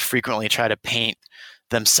Nazis would frequently try to paint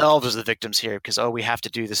themselves as the victims here because we have to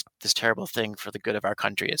do this terrible thing for the good of our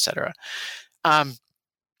country, etc.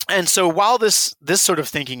 And so while this sort of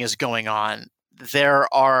thinking is going on, there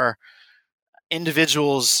are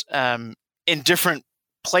individuals in different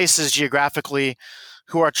places geographically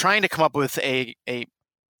who are trying to come up with a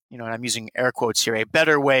and I'm using air quotes here, a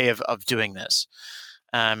better way of doing this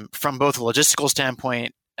from both a logistical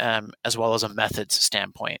standpoint as well as a methods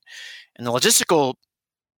standpoint. And the logistical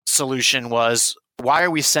solution was, why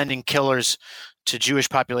are we sending killers to Jewish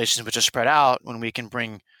populations which are spread out when we can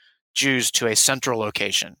bring Jews to a central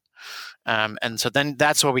location? And so then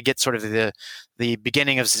that's where we get sort of the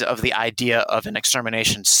beginning of the idea of an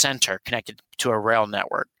extermination center connected to a rail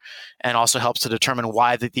network, and also helps to determine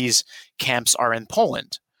why these camps are in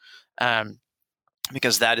Poland,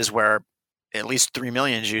 because that is where at least 3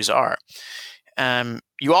 million Jews are.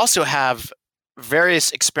 You also have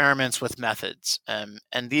various experiments with methods,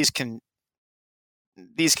 and these can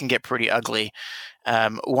get pretty ugly.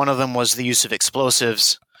 One of them was the use of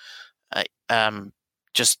explosives,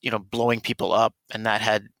 just blowing people up, and that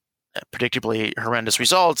had predictably horrendous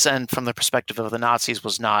results, and from the perspective of the Nazis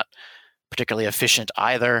was not particularly efficient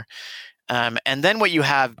either. And then what you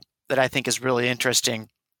have that I think is really interesting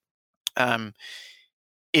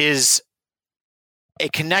is a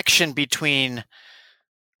connection between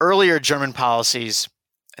earlier German policies,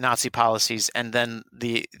 Nazi policies, and then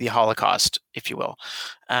the Holocaust, if you will.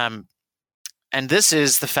 And this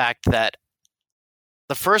is the fact that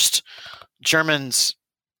the first Germans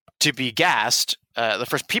to be gassed, the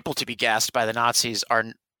first people to be gassed by the Nazis are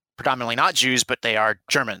predominantly not Jews, but they are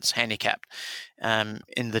Germans, handicapped,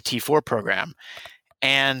 in the T4 program.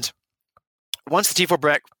 And once the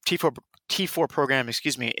T4 program,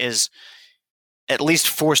 is at least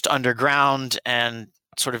forced underground and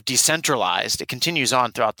sort of decentralized, it continues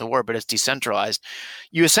on throughout the war, but it's decentralized.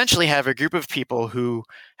 You essentially have a group of people who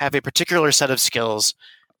have a particular set of skills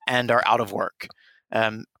and are out of work.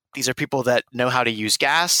 These are people that know how to use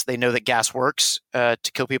gas. They know that gas works to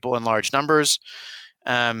kill people in large numbers.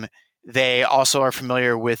 They also are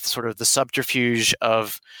familiar with sort of the subterfuge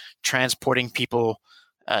of transporting people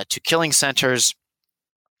to killing centers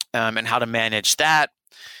and how to manage that.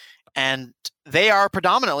 And they are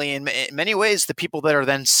predominantly, in many ways, the people that are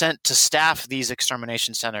then sent to staff these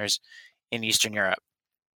extermination centers in Eastern Europe,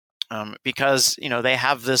 because they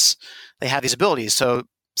have these abilities. So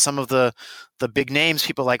some of the big names,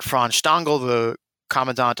 people like Franz Stangl, the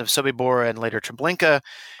commandant of Sobibor and later Treblinka,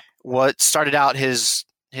 what started out his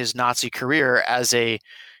Nazi career as a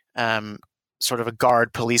sort of a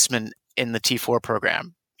guard policeman in the T4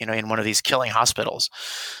 program, in one of these killing hospitals.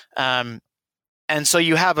 And so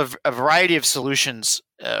you have a variety of solutions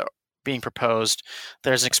being proposed.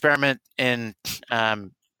 There's an experiment in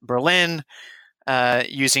Berlin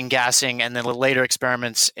using gassing, and then later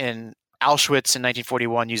experiments in Auschwitz in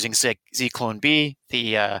 1941 using Zyklon B,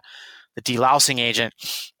 the delousing agent.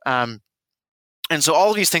 And so all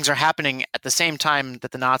of these things are happening at the same time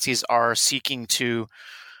that the Nazis are seeking to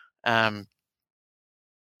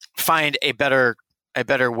find a better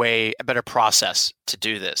way, a better process to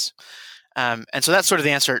do this. And so that's sort of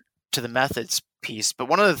the answer to the methods piece. But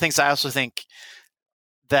one of the things I also think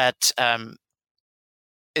that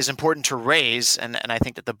is important to raise, and I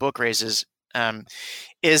think that the book raises,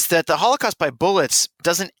 is that the Holocaust by bullets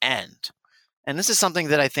doesn't end. And this is something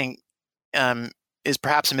that I think is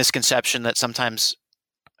perhaps a misconception that sometimes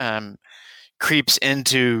creeps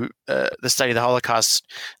into the study of the Holocaust,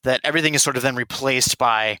 that everything is sort of then replaced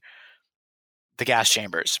by the gas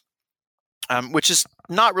chambers, which is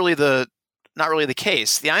not really the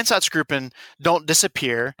case. The Einsatzgruppen don't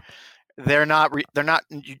disappear. They're not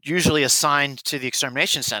usually assigned to the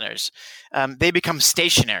extermination centers. They become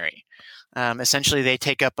stationary. Essentially, they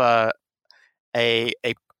take up a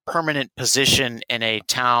permanent position in a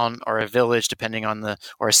town or a village,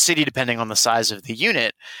 or a city, depending on the size of the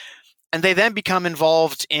unit, and they then become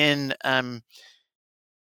involved in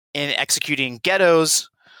executing ghettos,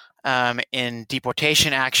 in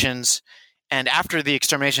deportation actions. And after the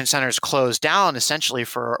extermination centers close down, essentially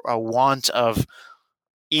for a want of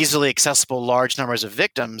easily accessible large numbers of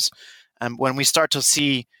victims, when we start to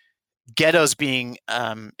see ghettos being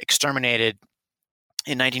exterminated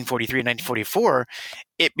in 1943 and 1944,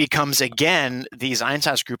 it becomes again these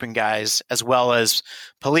Einsatzgruppen guys, as well as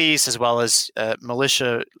police, as well as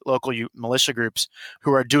local militia groups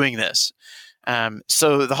who are doing this.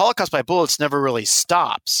 So the Holocaust by bullets never really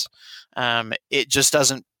stops. It just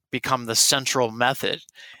doesn't become the central method.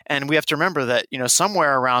 And we have to remember that,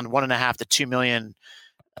 somewhere around 1.5 to 2 million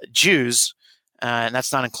Jews, and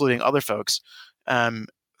that's not including other folks,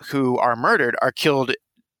 who are murdered, are killed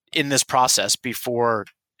in this process before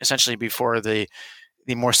the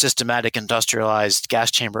more systematic industrialized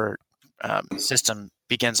gas chamber system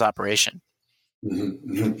begins operation.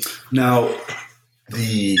 Mm-hmm. Now,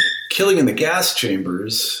 the killing in the gas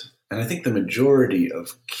chambers, and I think the majority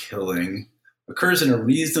of killing, occurs in a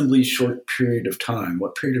reasonably short period of time.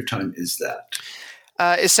 What period of time is that?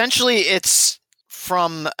 Essentially, it's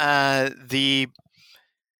from the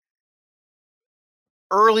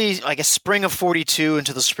early, spring of 42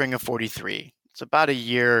 into the spring of 43. It's about a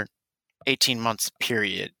year, 18 months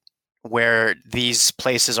period where these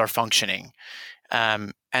places are functioning.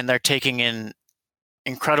 And they're taking in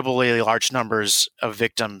incredibly large numbers of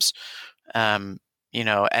victims. And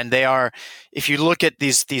they are, if you look at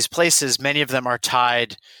these places, many of them are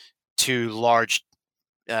tied to large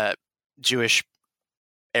Jewish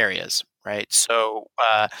areas, right? So,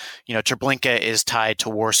 Treblinka is tied to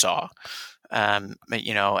Warsaw, and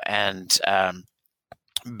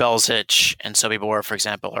Belzec and Sobibor, for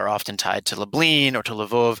example, are often tied to Lublin or to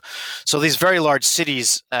Lvov. So these very large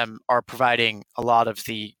cities are providing a lot of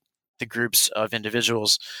the groups of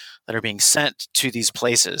individuals that are being sent to these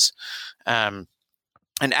places. And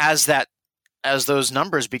as those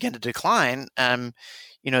numbers begin to decline,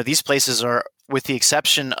 these places are, with the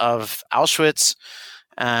exception of Auschwitz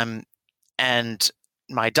and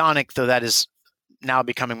Majdanek, though that is now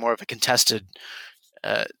becoming more of a contested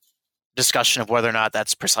discussion of whether or not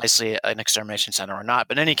that's precisely an extermination center or not.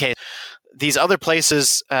 But in any case, these other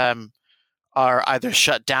places are either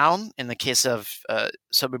shut down in the case of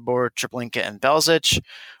Sobibor, Treblinka, and Belzec,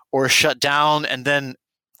 or shut down and then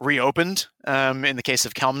reopened in the case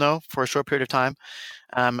of Chelmno for a short period of time.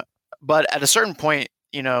 But at a certain point,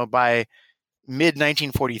 by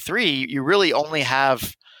mid-1943, you really only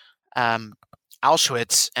have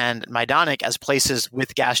Auschwitz and Majdanek as places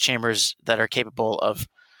with gas chambers that are capable of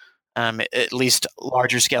at least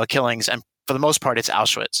larger scale killings. And for the most part, it's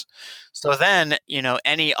Auschwitz. So then,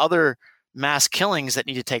 any other mass killings that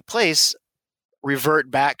need to take place revert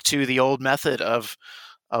back to the old method of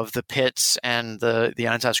the pits and the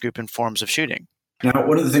Einsatzgruppen forms of shooting. Now,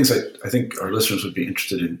 one of the things I think our listeners would be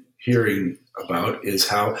interested in hearing about is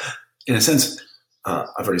how, in a sense, I've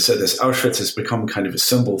already said this, Auschwitz has become kind of a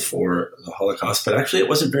symbol for the Holocaust, but actually it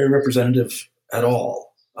wasn't very representative at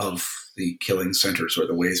all of the killing centers or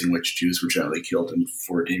the ways in which Jews were generally killed in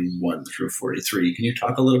 41 through 43. Can you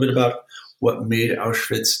talk a little bit about what made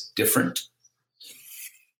Auschwitz different?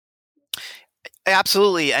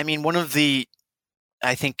 Absolutely. I mean, one of the,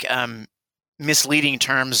 I think, misleading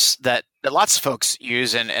terms that lots of folks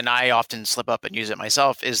use, and I often slip up and use it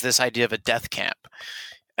myself, is this idea of a death camp.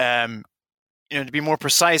 To be more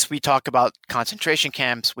precise, we talk about concentration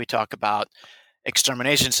camps, we talk about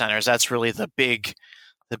extermination centers. That's really the big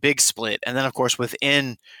split. And then, of course,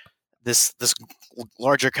 within this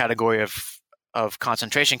larger category of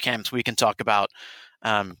concentration camps, we can talk about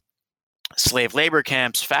slave labor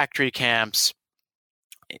camps, factory camps,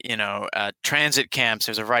 transit camps.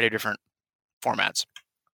 There's a variety of different formats.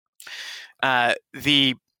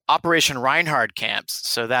 The Operation Reinhard camps,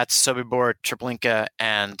 so that's Sobibor, Treblinka,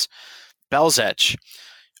 and Belzec,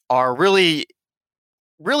 are really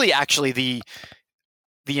actually the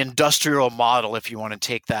industrial model, if you want to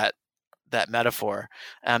take that metaphor.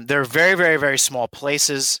 They're very, very, very small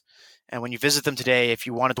places, and when you visit them today, if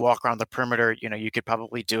you wanted to walk around the perimeter, you could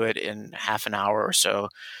probably do it in half an hour or so.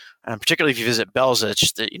 Particularly if you visit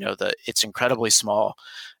Belzec, it's incredibly small.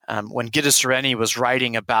 When Gitta Sereny was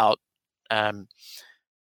writing about Franz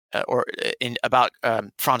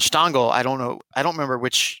Stangl, I don't remember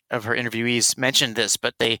which of her interviewees mentioned this,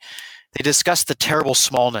 but they discussed the terrible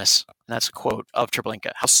smallness, and that's a quote, of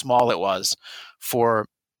Treblinka, how small it was for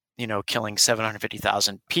killing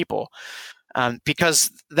 750,000 people,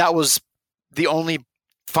 because that was the only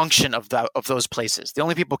function of those places. The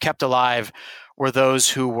only people kept alive were those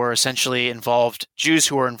who were essentially involved, Jews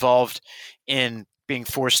who were involved in being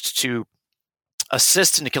forced to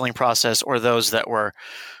assist in the killing process, or those that were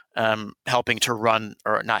helping to run,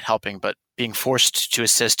 or not helping, but being forced to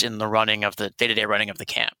assist in the running of the day-to-day running of the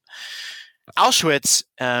camp. Auschwitz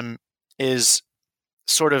is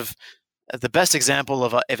sort of the best example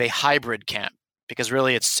of a hybrid camp, because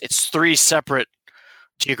really it's three separate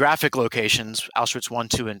geographic locations: Auschwitz 1,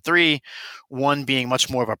 2, and 3. One being much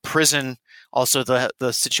more of a prison, also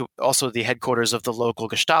the headquarters of the local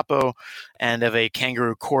Gestapo, and of a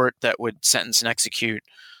kangaroo court that would sentence and execute,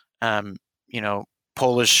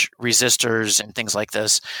 Polish resistors and things like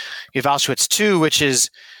this. You have Auschwitz 2, which is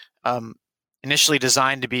initially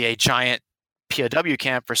designed to be a giant POW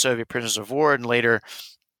camp for Soviet prisoners of war, and later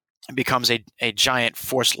becomes a giant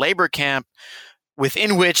forced labor camp,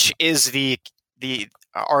 within which is the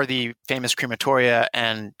famous crematoria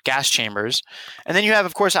and gas chambers. And then you have,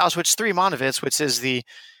 of course, Auschwitz 3 Monowitz, which is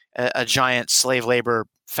a giant slave labor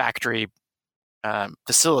factory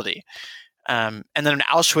facility. And then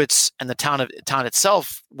Auschwitz and the town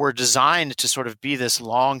itself were designed to sort of be this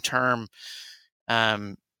long-term,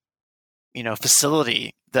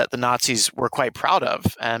 facility that the Nazis were quite proud of.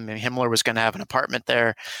 Himmler was going to have an apartment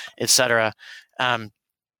there, etc. And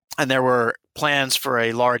there were plans for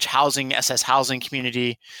a large SS housing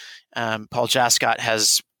community. Paul Jascott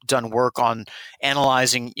has done work on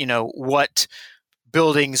analyzing, what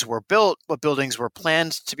buildings were built, what buildings were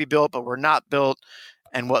planned to be built but were not built,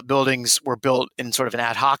 and what buildings were built in sort of an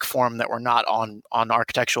ad hoc form that were not on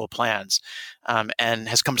architectural plans, and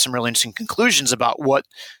has come to some really interesting conclusions about what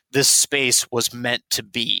this space was meant to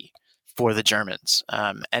be for the Germans.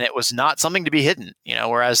 And it was not something to be hidden,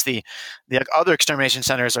 whereas the other extermination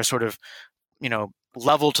centers are sort of,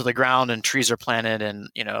 level to the ground and trees are planted, and,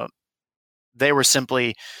 they were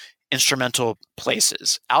simply instrumental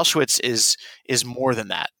places. Auschwitz is more than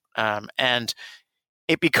that. And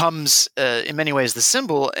it becomes, in many ways, the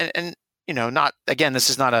symbol, and not, again, this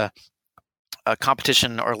is not a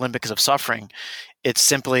competition or Olympics of suffering. It's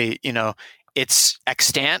simply, it's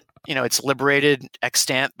extant, it's liberated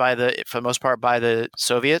extant for the most part by the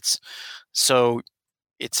Soviets. So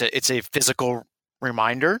it's a physical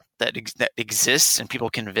reminder that exists and people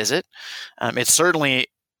can visit. It certainly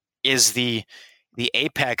is the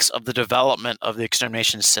apex of the development of the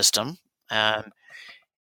extermination system.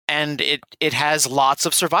 And it has lots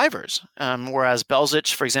of survivors, whereas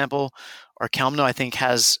Belzec, for example, Chełmno, I think,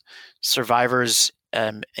 has survivors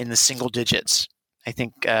in the single digits. I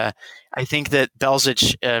think that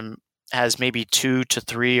Belzec has maybe 2 to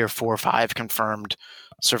 3 or 4 or 5 confirmed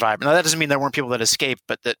survivors. Now, that doesn't mean there weren't people that escaped,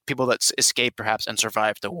 but that people that escaped perhaps and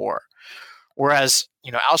survived the war. Whereas,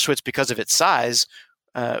 Auschwitz, because of its size,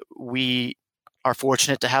 we are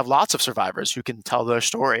fortunate to have lots of survivors who can tell their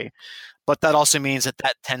story. But that also means that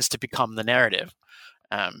tends to become the narrative.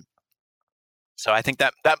 So I think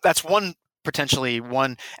that's potentially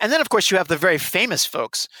one. And then, of course, you have the very famous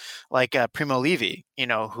folks like Primo Levi,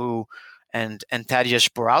 who and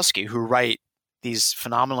Tadeusz Borowski, who write these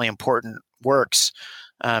phenomenally important works,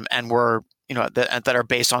 and were that are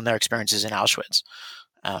based on their experiences in Auschwitz.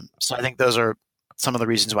 So I think those are some of the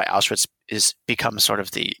reasons why Auschwitz becomes sort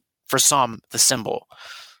of the symbol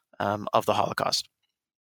of the Holocaust.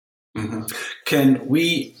 Mm-hmm. Can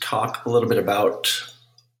we talk a little bit about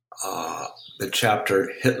the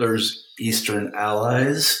chapter Hitler's Eastern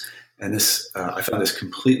Allies? And this, I found this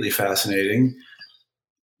completely fascinating.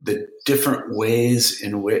 The different ways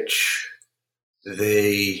in which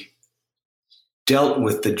they dealt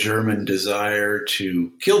with the German desire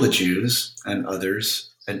to kill the Jews and others,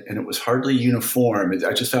 and it was hardly uniform.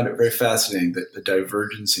 I just found it very fascinating that the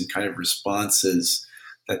divergence in kind of responses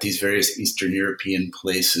that these various Eastern European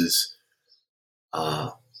places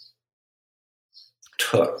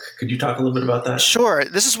took. Could you talk a little bit about that? Sure.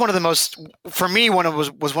 This is one of the most, for me,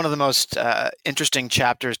 was one of the most interesting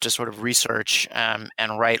chapters to sort of research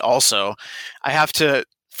and write. Also, I have to,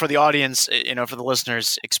 for the audience, for the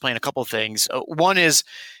listeners, explain a couple of things. One is,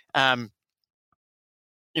 if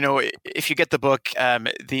you get the book,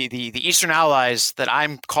 the Eastern Allies that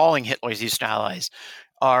I'm calling Hitler's Eastern Allies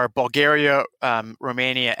are Bulgaria,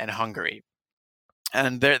 Romania, and Hungary.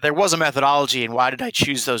 And there was a methodology, and why did I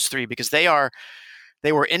choose those three? Because they were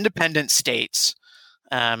independent states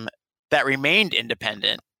that remained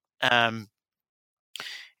independent, and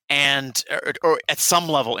or at some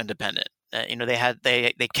level independent.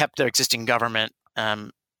 They kept their existing government,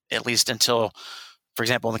 at least until, for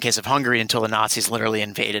example, in the case of Hungary, until the Nazis literally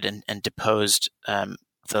invaded and deposed the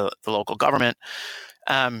local government,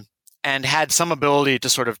 and had some ability to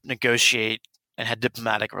sort of negotiate and had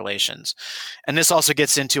diplomatic relations. And this also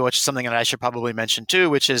gets into something that I should probably mention too,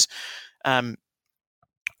 which is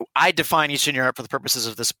I define Eastern Europe for the purposes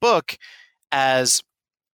of this book as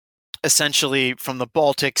essentially from the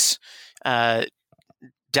Baltics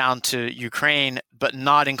down to Ukraine, but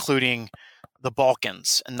not including the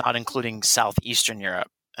Balkans and not including Southeastern Europe.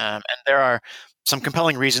 And there are some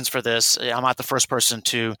compelling reasons for this. I'm not the first person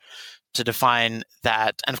to define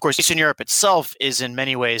that. And of course, Eastern Europe itself is in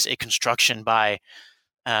many ways a construction by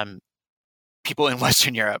people in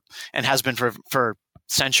Western Europe and has been for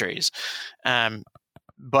centuries.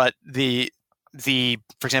 But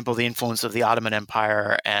for example, the influence of the Ottoman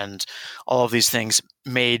Empire and all of these things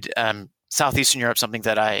made Southeastern Europe something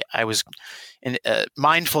that I was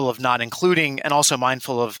mindful of not including, and also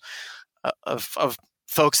mindful of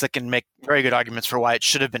folks that can make very good arguments for why it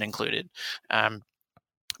should have been included.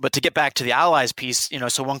 But to get back to the allies piece,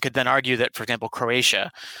 so one could then argue that, for example,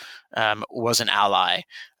 Croatia was an ally,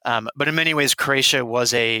 but in many ways, Croatia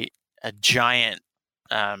was a giant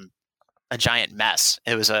mess.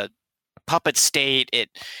 It was a puppet state. It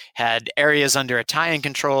had areas under Italian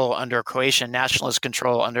control, under Croatian nationalist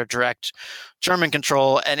control, under direct German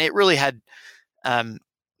control, and it really had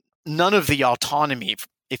none of the autonomy,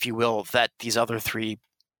 if you will, that these other three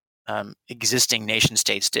existing nation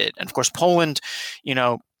states did. And of course, Poland,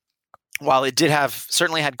 while it did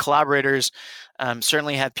certainly had collaborators,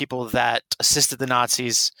 certainly had people that assisted the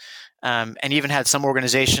Nazis, and even had some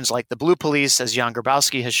organizations like the Blue Police, as Jan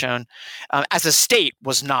Grabowski has shown, as a state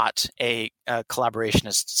was not a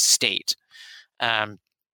collaborationist state. And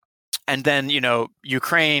then,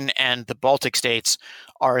 Ukraine and the Baltic states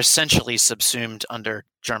are essentially subsumed under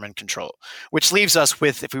German control, which leaves us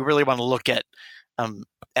with, if we really want to look at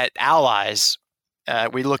allies,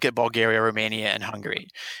 we look at Bulgaria, Romania, and Hungary,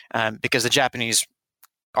 because the Japanese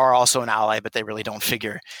are also an ally, but they really don't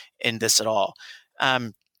figure in this at all.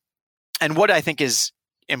 And what I think is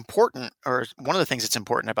important, or one of the things that's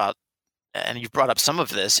important about, and you've brought up some of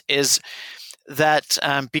this, is that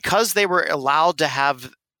because they were allowed to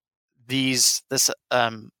have this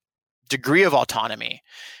degree of autonomy,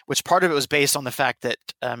 which part of it was based on the fact that,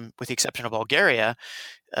 with the exception of Bulgaria,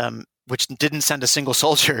 which didn't send a single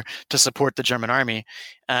soldier to support the German army,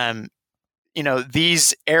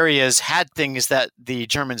 these areas had things that the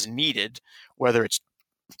Germans needed, whether it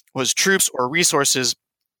was troops or resources.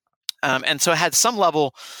 And so it had some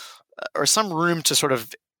level or some room to sort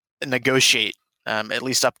of negotiate, at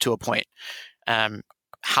least up to a point.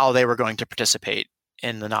 how they were going to participate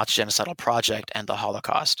in the Nazi genocidal project and the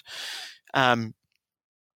Holocaust. And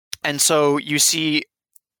so you see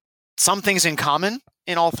some things in common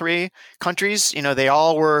in all three countries. They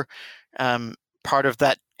all were part of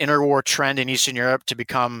that interwar trend in Eastern Europe to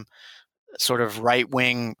become sort of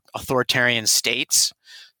right-wing authoritarian states,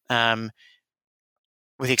 with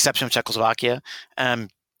the exception of Czechoslovakia.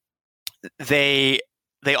 They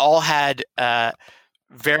all had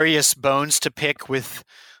various bones to pick with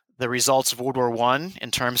the results of World War I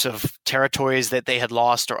in terms of territories that they had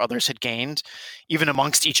lost or others had gained, even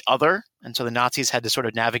amongst each other. And so the Nazis had to sort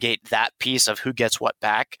of navigate that piece of who gets what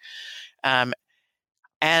back. And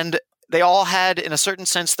they all had, in a certain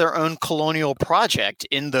sense, their own colonial project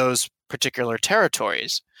in those particular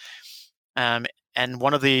territories. And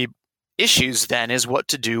one of the issues then is what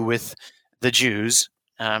to do with the Jews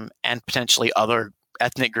and potentially other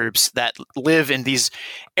ethnic groups that live in these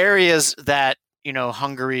areas that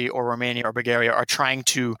Hungary or Romania or Bulgaria are trying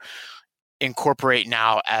to incorporate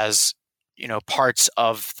now as parts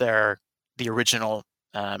of the original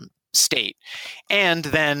state. And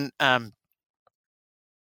then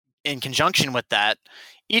in conjunction with that,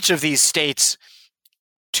 each of these states,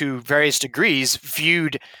 to various degrees,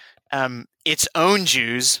 viewed its own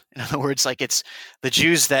Jews, in other words, like it's the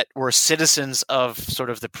Jews that were citizens of sort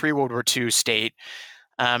of the pre-World War II state,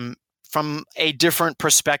 from a different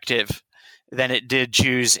perspective than it did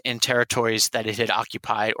Jews in territories that it had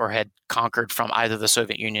occupied or had conquered from either the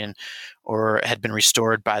Soviet Union or had been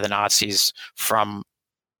restored by the Nazis from,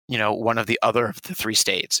 one of the other of the three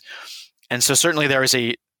states. And so certainly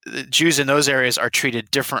the Jews in those areas are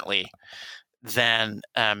treated differently than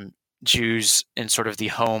Jews in sort of the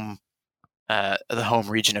home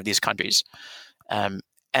region of these countries. And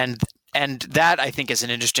that, I think, is an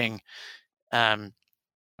interesting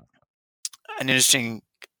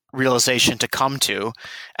realization to come to,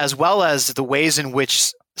 as well as the ways in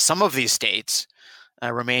which some of these states,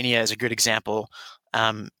 Romania is a good example,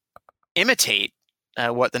 imitate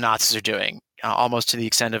what the Nazis are doing, almost to the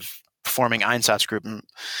extent of forming Einsatzgruppen,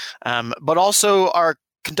 but also are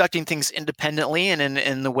conducting things independently and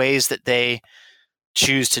in the ways that they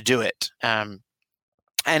choose to do it. And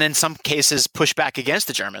in some cases push back against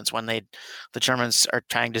the Germans when the Germans are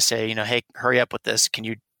trying to say, hey, hurry up with this. Can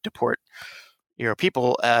you deport your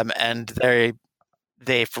people? And they,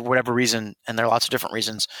 for whatever reason, and there are lots of different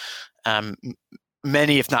reasons,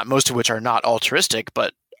 many, if not most of which are not altruistic,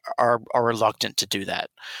 but are reluctant to do that.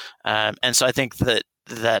 And so I think that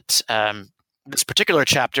this particular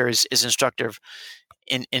chapter is instructive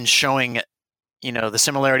in showing, the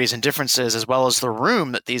similarities and differences, as well as the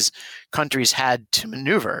room that these countries had to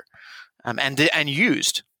maneuver, and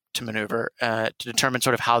used to maneuver to determine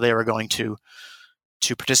sort of how they were going to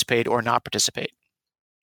participate or not participate.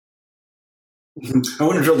 I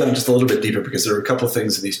want to drill down just a little bit deeper because there are a couple of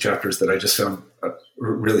things in these chapters that I just found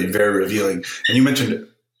really very revealing. And you mentioned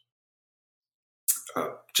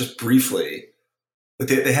just briefly that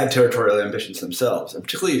they had territorial ambitions themselves, and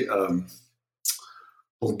particularly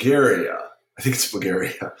Bulgaria. I think it's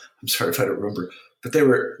Bulgaria. I'm sorry if I don't remember. But they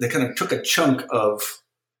kind of took a chunk of,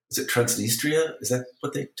 is it Transnistria? Is that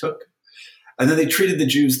what they took? And then they treated the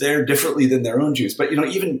Jews there differently than their own Jews. But,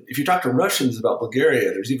 even if you talk to Russians about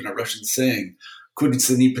Bulgaria, there's even a Russian saying,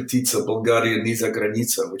 Kuritsa ni petitsa, Bulgaria ni za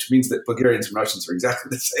granica, which means that Bulgarians and Russians are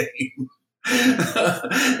exactly the same.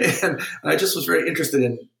 and I just was very interested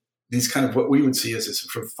in these kind of what we would see as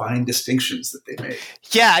sort of fine distinctions that they made.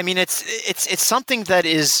 Yeah, I mean, it's something that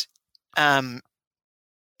is,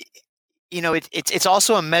 it's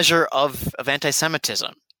also a measure of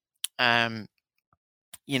anti-Semitism. And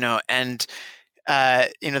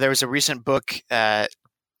there was a recent book that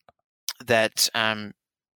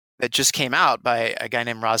just came out by a guy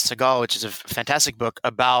named Raz Segal, which is a fantastic book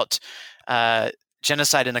about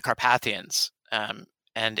genocide in the Carpathians,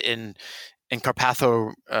 and in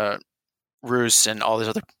Carpatho Rus and all these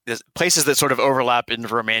other places that sort of overlap in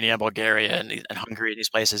Romania, Bulgaria, and Hungary, these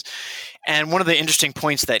places. And one of the interesting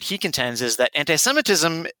points that he contends is that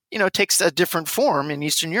anti-Semitism, takes a different form in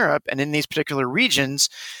Eastern Europe and in these particular regions.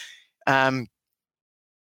 And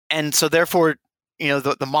so therefore,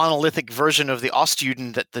 the monolithic version of the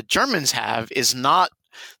Ostjuden that the Germans have is not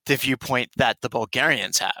the viewpoint that the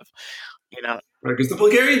Bulgarians have. Right, because the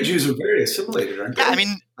Bulgarian Jews are very assimilated, aren't they? Yeah, I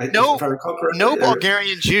mean, no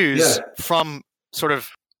Bulgarian Jews from sort of,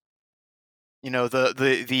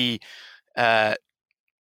 the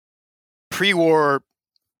pre-war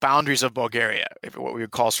boundaries of Bulgaria, what we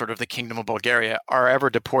would call sort of the Kingdom of Bulgaria, are ever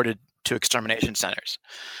deported to extermination centers.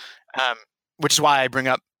 Which is why I bring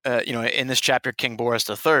up in this chapter, King Boris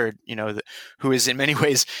III, who is in many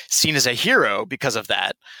ways seen as a hero because of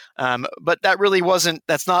that. But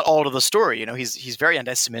that's not all to the story. He's very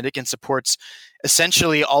anti-Semitic and supports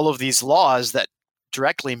essentially all of these laws that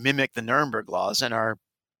directly mimic the Nuremberg laws and are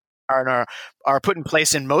put in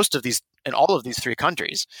place in all of these three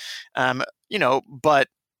countries. But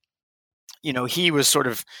he was sort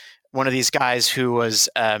of one of these guys who was,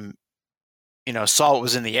 saw what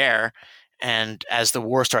was in the air. And as the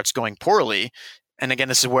war starts going poorly, and again,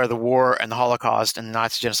 this is where the war and the Holocaust and the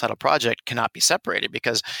Nazi genocidal project cannot be separated,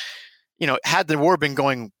 because, had the war been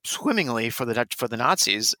going swimmingly for the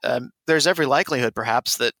Nazis, there's every likelihood,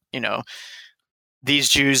 perhaps, that these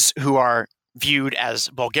Jews who are viewed as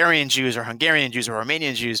Bulgarian Jews or Hungarian Jews or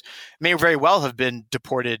Romanian Jews may very well have been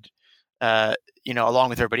deported, along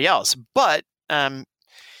with everybody else. But in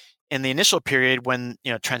the initial period, when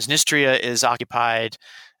Transnistria is occupied,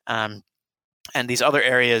 and these other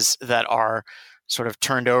areas that are sort of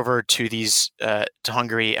turned over to these to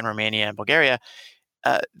Hungary and Romania and Bulgaria,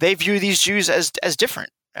 they view these Jews as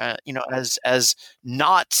different, as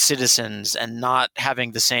not citizens and not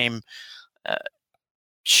having the same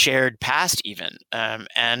shared past, even,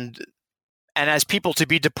 and as people to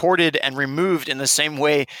be deported and removed in the same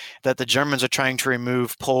way that the Germans are trying to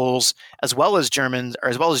remove Poles as well as Germans or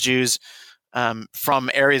as well as Jews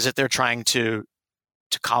from areas that they're trying to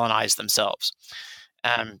colonize themselves.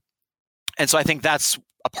 And so I think that's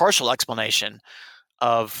a partial explanation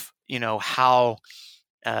of, how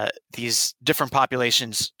these different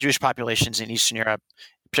populations, Jewish populations in Eastern Europe,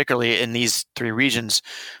 particularly in these three regions,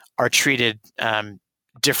 are treated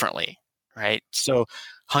differently, right? So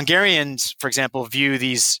Hungarians, for example, view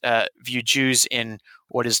Jews in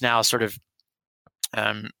what is now sort of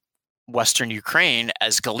Western Ukraine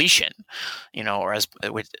as Galician, or as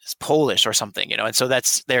Polish or something, and so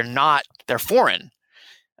they're foreign,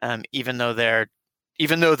 even though the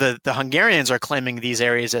Hungarians are claiming these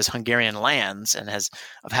areas as Hungarian lands and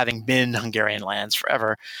of having been Hungarian lands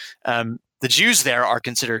forever. The Jews there are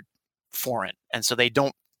considered foreign, and so they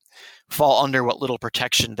don't fall under what little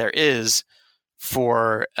protection there is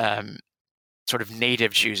for sort of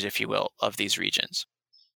native Jews, if you will, of these regions.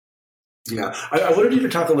 Yeah, I wanted you to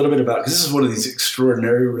talk a little bit about, because this is one of these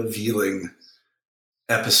extraordinary revealing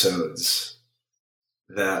episodes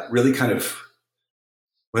that really kind of,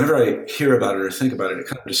 whenever I hear about it or think about it, it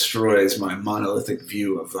kind of destroys my monolithic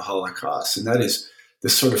view of the Holocaust. And that is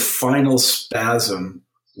this sort of final spasm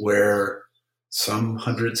where some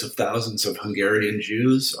hundreds of thousands of Hungarian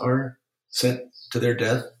Jews are sent to their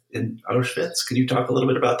death in Auschwitz. Can you talk a little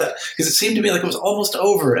bit about that? Because it seemed to me like it was almost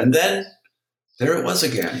over, and then there it was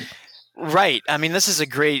again. Right. I mean, this is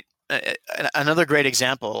another great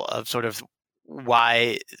example of sort of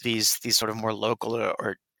why these sort of more local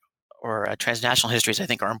or transnational histories, I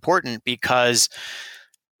think, are important, because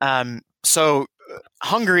so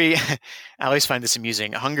Hungary, I always find this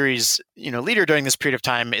amusing. Hungary's leader during this period of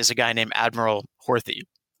time is a guy named Admiral Horthy,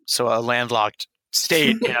 so a landlocked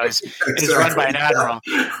state, is run by an admiral.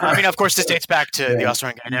 I mean, of course, this dates back to the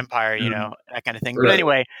Austro-Hungarian Empire, that kind of thing. Right. But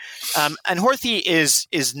anyway, and Horthy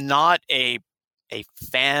is not a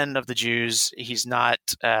fan of the Jews. He's not,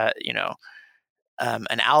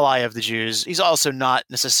 an ally of the Jews. He's also not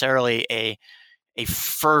necessarily a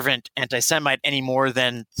fervent anti-Semite any more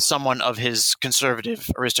than someone of his conservative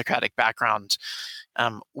aristocratic background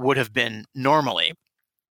would have been normally.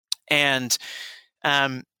 And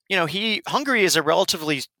Hungary is a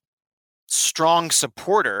relatively strong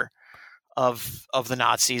supporter of the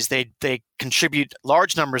Nazis. They contribute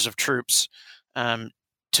large numbers of troops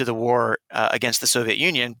to the war against the Soviet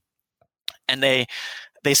Union, and they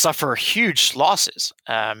suffer huge losses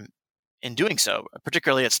in doing so,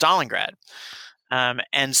 particularly at Stalingrad.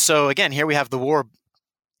 And so again, here we have the war,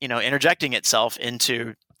 interjecting itself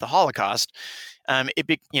into the Holocaust.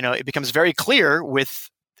 It becomes very clear with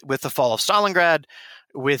the fall of Stalingrad,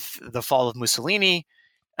 with the fall of Mussolini,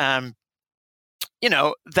 that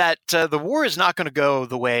the war is not going to go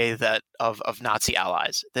the way that of Nazi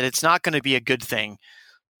allies, that it's not going to be a good thing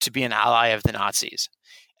to be an ally of the Nazis.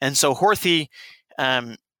 And so Horthy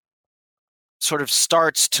sort of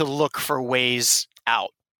starts to look for ways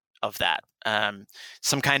out of that,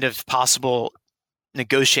 some kind of possible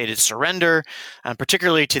negotiated surrender,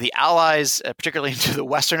 particularly to the Allies, particularly to the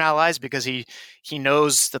Western Allies, because he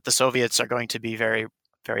knows that the Soviets are going to be very,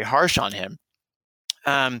 very harsh on him.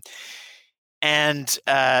 And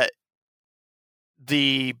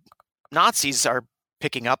the Nazis are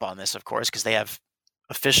picking up on this, of course, because they have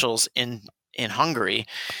officials in Hungary,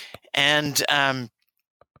 and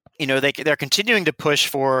they're continuing to push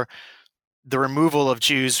for the removal of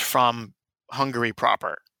Jews from Hungary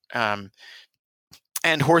proper. and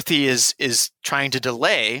Horthy is trying to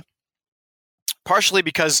delay, partially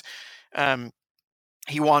because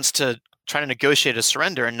he wants to try to negotiate a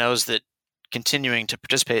surrender and knows that continuing to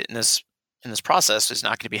participate in this process is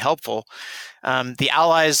not going to be helpful. The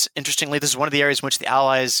Allies, interestingly, this is one of the areas in which the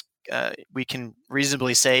Allies, we can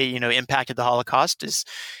reasonably say, impacted the Holocaust, is,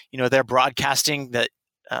 they're broadcasting that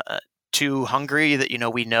to Hungary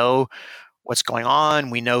that, we know what's going on.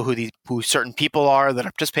 We know who certain people are that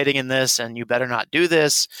are participating in this, and you better not do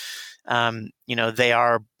this. They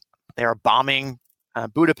are bombing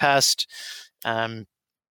Budapest, and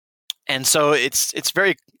so it's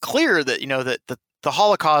very clear that that the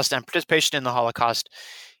Holocaust and participation in the Holocaust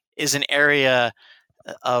is an area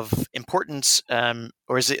of importance,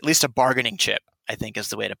 or is at least a bargaining chip, I think is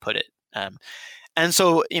the way to put it. And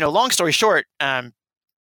so, long story short,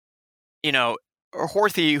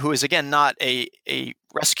 Horthy, who is again not a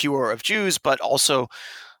rescuer of Jews, but also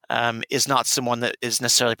is not someone that is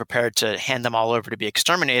necessarily prepared to hand them all over to be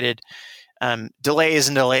exterminated, delays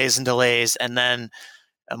and delays and delays, and then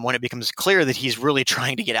when it becomes clear that he's really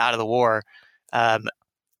trying to get out of the war,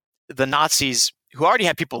 the Nazis, who already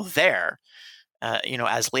had people there,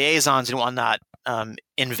 as liaisons and whatnot,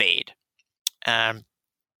 invade. And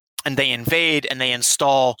they invade and they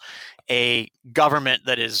install a government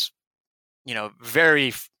that is,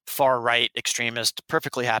 very far-right extremist,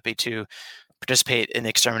 perfectly happy to participate in the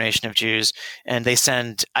extermination of Jews. And they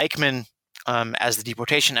send Eichmann as the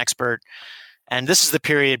deportation expert. And this is the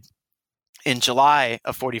period in July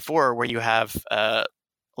of 1944 where you have a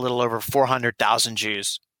little over 400,000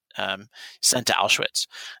 Jews sent to Auschwitz.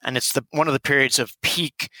 And it's one of the periods of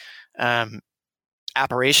peak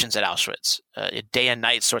apparitions at Auschwitz, day and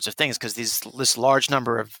night sorts of things, because this large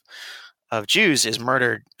number of Jews is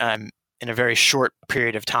murdered in a very short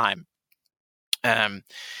period of time.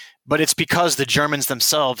 But it's because the Germans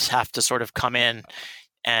themselves have to sort of come in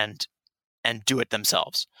and do it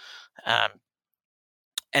themselves.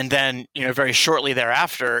 And then, very shortly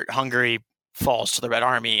thereafter, Hungary falls to the Red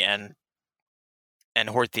Army, and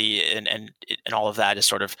Horthy and all of that is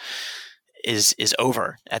sort of is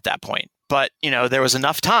over at that point. But there was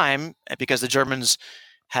enough time, because the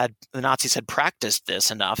Nazis had practiced this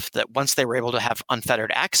enough that once they were able to have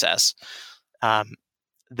unfettered access,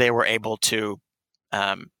 they were able to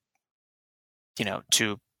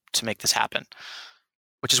make this happen.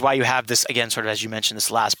 Which is why you have this, again, sort of as you mentioned,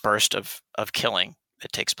 this last burst of killing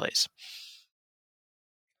that takes place.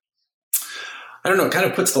 I don't know, it kind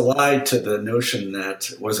of puts the lie to the notion that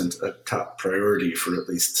it wasn't a top priority for at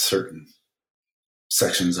least certain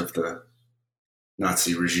sections of the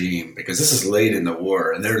Nazi regime, because this is late in the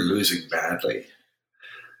war and they're losing badly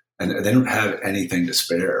and they don't have anything to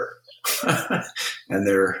spare and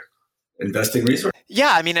they're investing resources.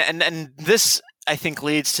 Yeah, I mean, and this, I think,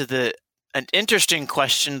 leads to an interesting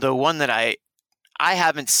question, though one that I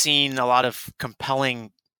haven't seen a lot of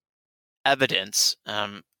compelling evidence.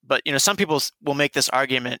 But some people will make this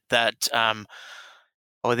argument that the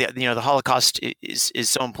Holocaust is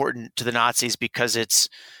so important to the Nazis because it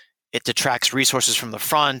detracts resources from the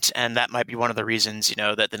front, and that might be one of the reasons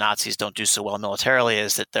that the Nazis don't do so well militarily,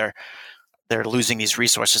 is that they're losing these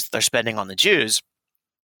resources that they're spending on the Jews.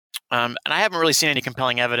 And I haven't really seen any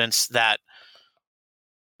compelling evidence that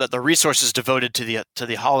the resources devoted to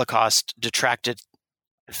the Holocaust detracted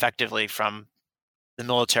effectively from the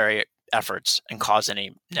military efforts and cause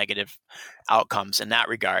any negative outcomes in that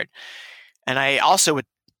regard. And I also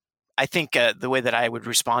I think the way that I would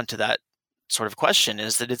respond to that sort of question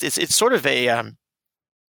is that it's sort of a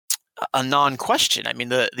non-question. I mean,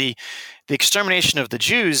 the extermination of the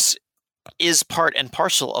Jews is part and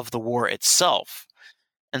parcel of the war itself.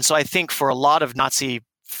 And so I think for a lot of Nazi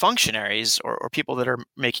functionaries or people that are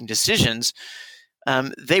making decisions,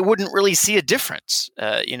 they wouldn't really see a difference.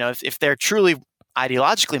 If they're truly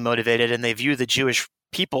ideologically motivated and they view the Jewish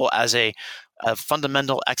people as a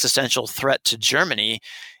fundamental existential threat to Germany,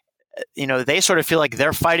 they sort of feel like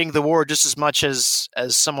they're fighting the war just as much as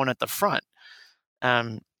someone at the front.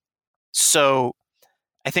 So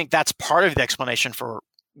I think that's part of the explanation for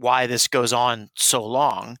why this goes on so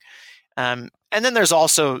long. And then there's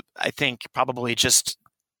also, I think, probably just,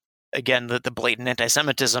 again, the blatant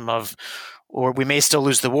anti-Semitism or we may still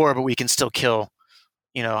lose the war, but we can still kill,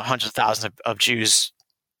 hundreds of thousands of Jews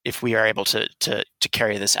if we are able to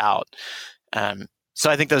carry this out. So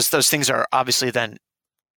I think those things are obviously then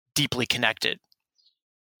deeply connected.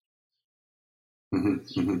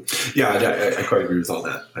 Mm-hmm, mm-hmm. Yeah, I quite agree with all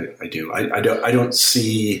that. I do. I don't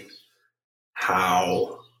see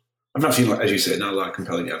how. I'm not seeing, as you said, not a lot of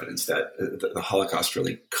compelling evidence that the Holocaust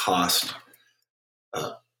really cost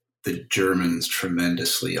the Germans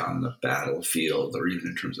tremendously on the battlefield, or even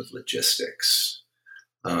in terms of logistics.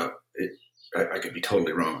 I could be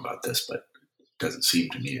totally wrong about this, but it doesn't seem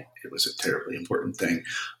to me it was a terribly important thing.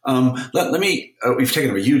 Let me. We've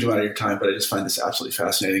taken up a huge amount of your time, but I just find this absolutely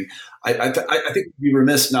fascinating. I think we'd be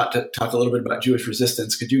remiss not to talk a little bit about Jewish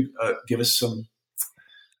resistance. Could you give us some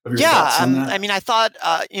of your thoughts on that? I mean, I thought,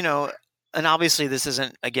 and obviously this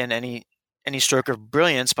isn't, again, any stroke of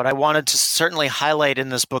brilliance, but I wanted to certainly highlight in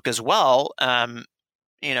this book as well,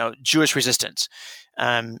 Jewish resistance,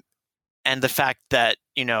 and the fact that,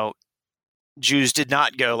 Jews did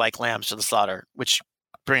not go like lambs to the slaughter, which,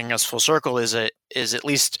 bringing us full circle, is at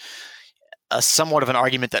least a somewhat of an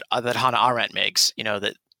argument that Hannah Arendt makes,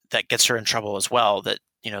 that gets her in trouble as well, that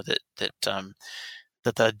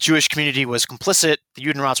the Jewish community was complicit, the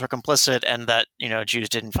Judenrats were complicit, and that, Jews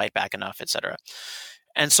didn't fight back enough, etc.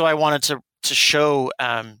 And so I wanted to show,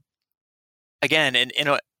 again, in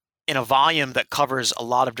a volume that covers a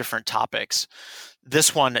lot of different topics,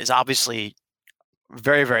 this one is obviously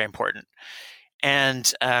very, very important.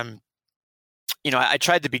 And, I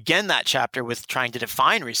tried to begin that chapter with trying to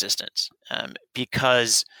define resistance,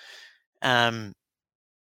 because, there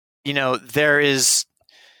is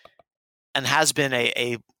and has been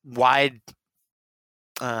a wide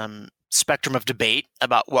spectrum of debate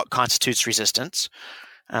about what constitutes resistance.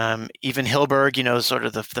 Even Hilberg, sort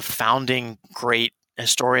of the founding great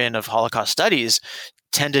historian of Holocaust studies,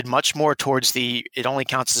 tended much more towards it only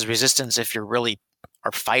counts as resistance if you really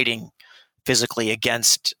are fighting physically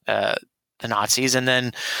against the Nazis. And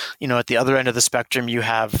then, at the other end of the spectrum, you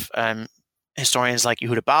have historians like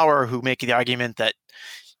Yehuda Bauer, who make the argument that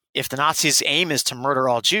if the Nazis' aim is to murder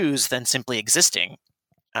all Jews, then simply existing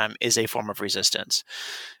is a form of resistance.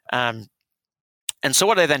 And so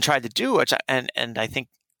what I then tried to do, and I think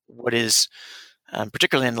what is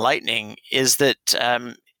particularly enlightening, is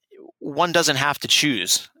that one doesn't have to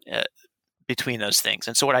choose between those things.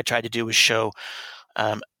 And so what I tried to do was show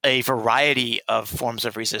a variety of forms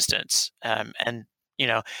of resistance. And,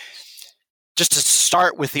 just to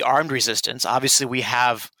start with the armed resistance, obviously we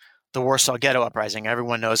have the Warsaw Ghetto Uprising.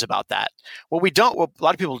 Everyone knows about that. What a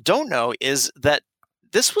lot of people don't know is that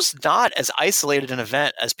this was not as isolated an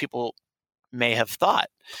event as people may have thought.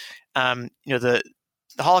 The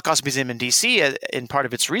Holocaust Museum in DC, in part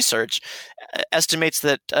of its research, estimates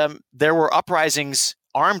that there were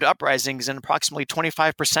armed uprisings in approximately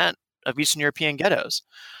 25% of Eastern European ghettos.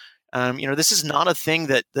 This is not a thing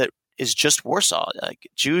that is just Warsaw. Like,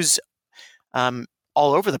 Jews all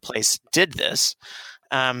over the place did this.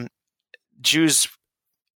 Jews,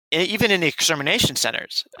 even in the extermination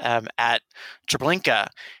centers, at Treblinka,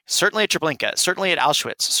 certainly at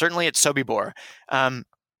Auschwitz, certainly at Sobibor,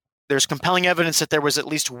 there's compelling evidence that there was at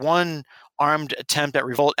least one armed attempt at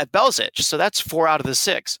revolt at Belzec. So that's 4 out of the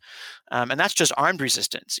 6, and that's just armed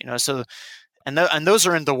resistance. So and those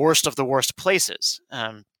are in the worst of the worst places,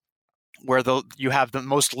 where you have the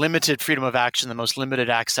most limited freedom of action, the most limited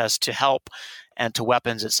access to help and to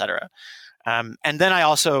weapons, etc. And then I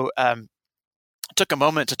also took a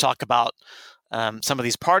moment to talk about some of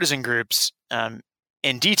these partisan groups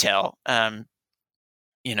in detail. Like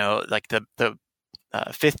the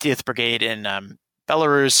 50th Brigade in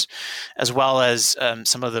Belarus, as well as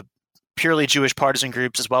some of the purely Jewish partisan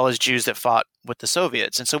groups, as well as Jews that fought with the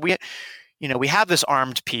Soviets. And so we have this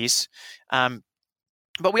armed piece,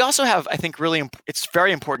 but we also have, I think, it's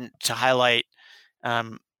very important to highlight,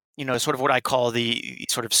 sort of what I call the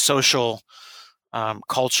sort of social,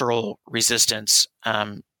 cultural resistance,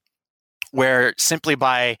 where simply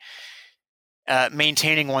by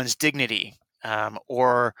maintaining one's dignity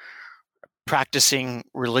or practicing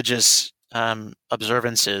religious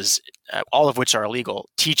observances, all of which are illegal,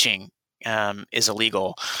 teaching is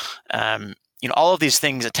illegal. All of these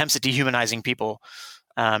things, attempts at dehumanizing people,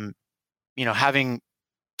 having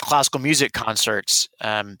classical music concerts,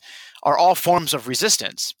 are all forms of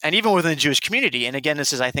resistance. And even within the Jewish community, and again,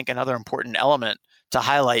 this is, I think, another important element to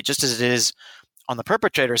highlight, just as it is on the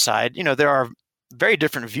perpetrator side, there are very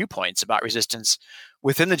different viewpoints about resistance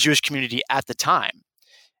within the Jewish community at the time.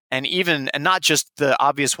 And not just the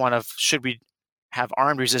obvious one of should we have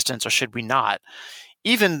armed resistance or should we not.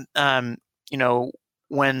 Even,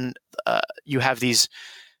 when you have these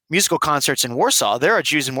musical concerts in Warsaw, there are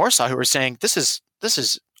Jews in Warsaw who are saying, this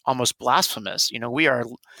is almost blasphemous. We are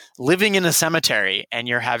living in a cemetery and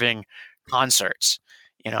you're having concerts,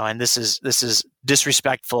 and this is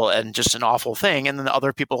disrespectful and just an awful thing. And then the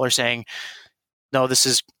other people are saying, no, this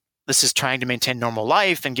is trying to maintain normal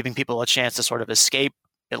life and giving people a chance to sort of escape,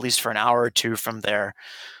 at least for an hour or two, from their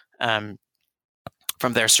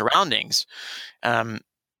surroundings.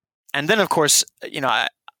 And then, of course,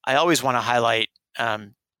 I always want to highlight,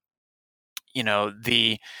 the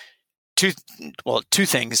two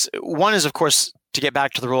things. One is, of course, to get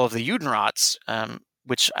back to the role of the Judenrats,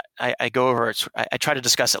 which I go over. I try to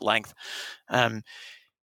discuss at length.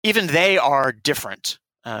 Even they are different,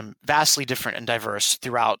 vastly different and diverse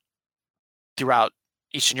throughout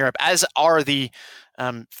Eastern Europe, as are the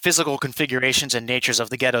physical configurations and natures of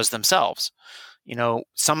the ghettos themselves.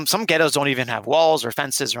 Some ghettos don't even have walls or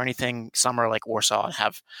fences or anything. Some are like Warsaw and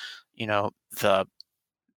have, the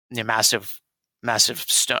massive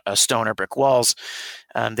stone or brick walls.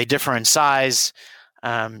 They differ in size.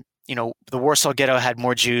 The Warsaw ghetto had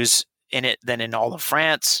more Jews in it than in all of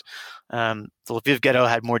France. The Lviv ghetto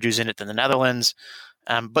had more Jews in it than the Netherlands.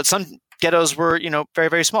 But some ghettos were, very,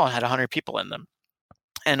 very small and had 100 people in them.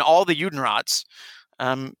 And all the Judenrats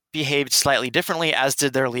behaved slightly differently, as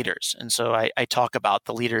did their leaders. And so I talk about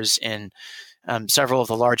the leaders in several of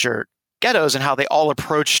the larger ghettos and how they all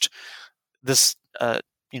approached this,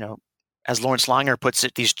 as Lawrence Langer puts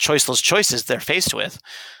it, these choiceless choices they're faced with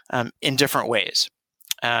in different ways.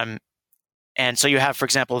 And so you have, for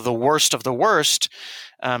example, the worst of the worst,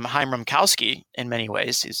 Chaim Rumkowski, in many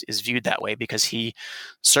ways, is viewed that way because he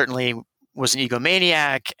certainly was an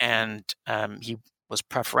egomaniac and he was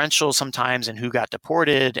preferential sometimes in who got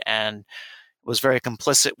deported and was very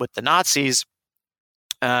complicit with the Nazis.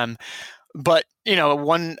 But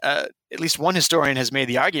at least one historian has made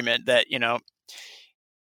the argument that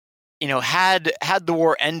had the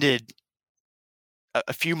war ended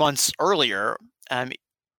a few months earlier,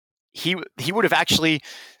 he would have actually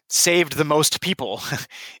saved the most people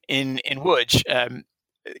in Łódź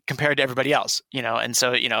compared to everybody else, and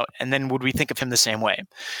so and then would we think of him the same way?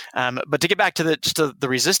 But to get back to the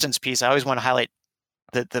resistance piece, I always want to highlight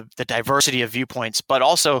the diversity of viewpoints, but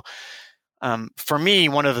also for me,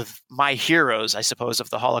 one of my heroes, I suppose, of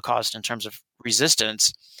the Holocaust in terms of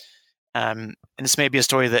resistance, and this may be a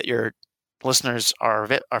story that your listeners are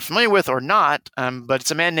familiar with or not, but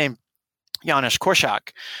it's a man named Janusz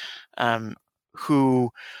Korczak,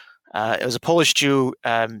 who was a Polish Jew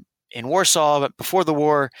in Warsaw. But before the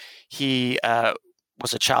war, he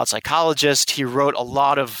was a child psychologist. He wrote a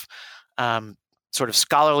lot of sort of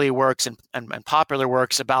scholarly works and popular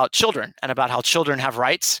works about children and about how children have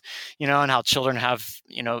rights, and how children have,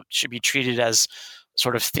 should be treated as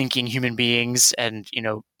sort of thinking human beings and,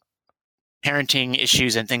 parenting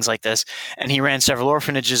issues and things like this. And he ran several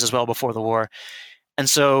orphanages as well before the war. And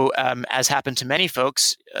so, as happened to many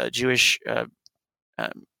folks, Jewish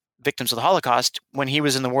victims of the Holocaust, when he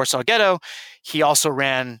was in the Warsaw Ghetto, he also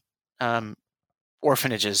ran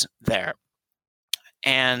orphanages there.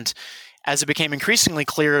 And as it became increasingly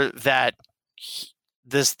clear that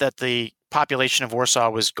the population of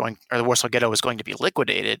Warsaw the Warsaw Ghetto was going to be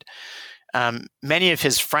liquidated, many of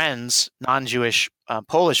his friends, non-Jewish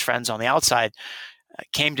Polish friends on the outside,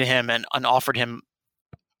 came to him and offered him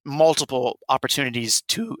multiple opportunities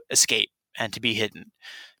to escape and to be hidden,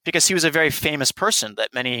 because he was a very famous person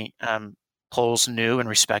that many Poles knew and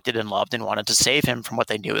respected and loved and wanted to save him from what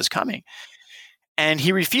they knew was coming. And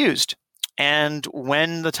he refused. And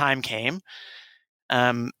when the time came,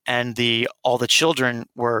 and all the children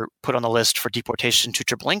were put on the list for deportation to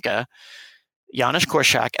Treblinka, Janusz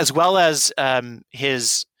Korczak, as well as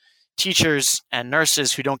his teachers and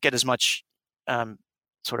nurses who don't get as much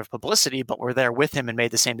sort of publicity, but were there with him and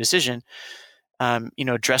made the same decision,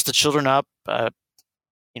 dressed the children up,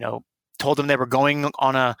 told them they were going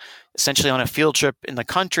essentially on a field trip in the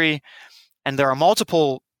country. And there are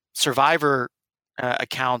multiple survivor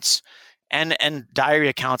accounts and diary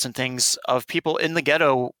accounts and things of people in the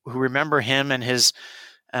ghetto who remember him and his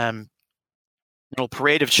little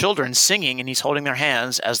parade of children singing, and he's holding their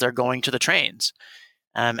hands as they're going to the trains.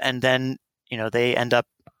 And then, they end up,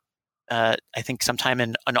 I think sometime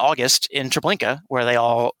in August in Treblinka, where they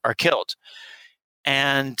all are killed.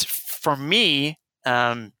 And for me,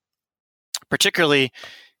 particularly,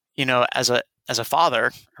 as a father,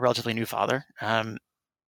 a relatively new father,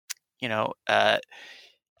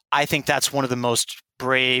 I think that's one of the most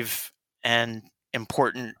brave and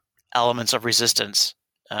important elements of resistance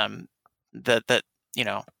that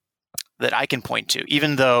I can point to.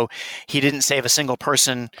 Even though he didn't save a single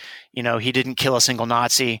person, he didn't kill a single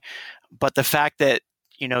Nazi, but the fact that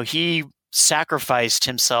he sacrificed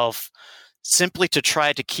himself simply to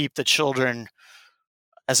try to keep the children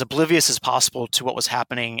as oblivious as possible to what was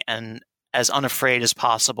happening and as unafraid as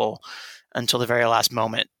possible until the very last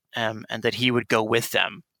moment, and that he would go with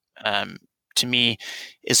them, to me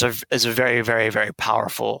is a very, very, very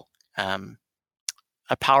powerful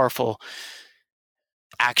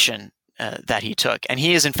action that he took. And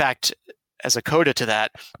he is, in fact, as a coda to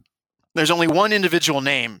that, there's only one individual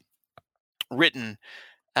name written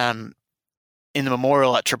in the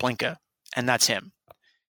memorial at Treblinka, and that's him.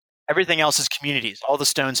 Everything else is communities. All the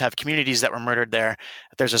stones have communities that were murdered there.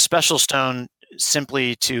 There's a special stone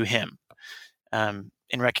simply to him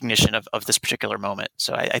in recognition of this particular moment.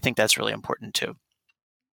 So I think that's really important too.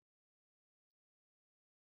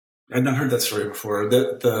 I'd not heard that story before.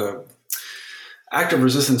 The act of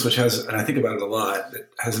resistance, which has, and I think about it a lot, that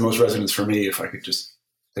has the most resonance for me, if I could just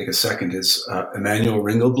take a second, is Emanuel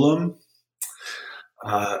Ringelblum,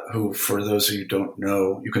 who, for those of you who don't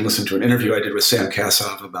know, you can listen to an interview I did with Sam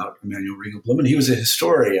Kasov about Emanuel Ringelblum, and he was a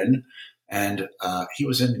historian, and he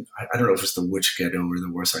was in, I don't know if it was the Łódź Ghetto or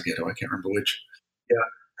the Warsaw Ghetto, I can't remember which.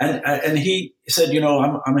 Yeah, and he said,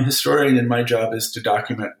 I'm a historian, and my job is to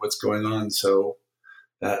document what's going on so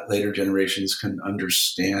that later generations can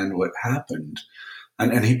understand what happened.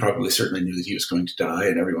 And he probably certainly knew that he was going to die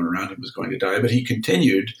and everyone around him was going to die, but he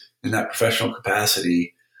continued in that professional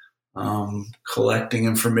capacity, collecting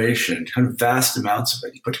information, kind of vast amounts of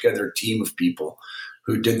it. He put together a team of people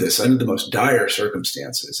who did this under the most dire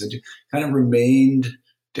circumstances and kind of remained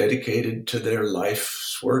dedicated to their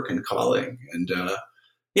life's work and calling. And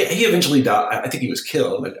he eventually died. I think he was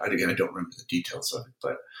killed. Again, I don't remember the details of it,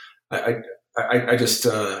 but I just,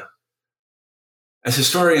 as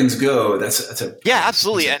historians go, that's a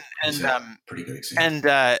absolutely, and pretty good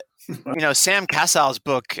example. And Sam Kasov's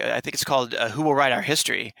book, I think it's called "Who Will Write Our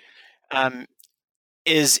History,"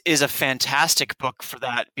 is a fantastic book for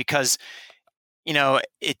that, because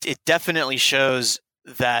it definitely shows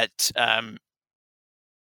that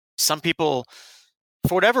some people,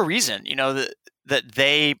 for whatever reason, that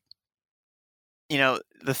they did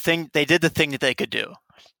the thing that they could do.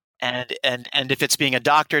 And if it's being a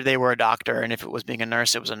doctor, they were a doctor, and if it was being a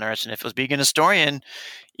nurse, it was a nurse, and if it was being an historian,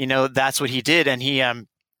 that's what he did. And he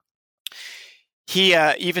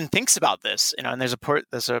even thinks about this, and there's a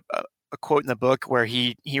quote in the book where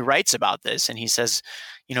he writes about this, and he says,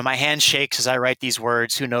 my hand shakes as I write these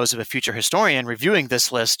words. Who knows if a future historian reviewing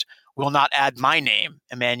this list will not add my name,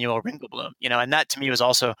 Emanuel Ringelblum? And that to me was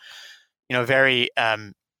also, very,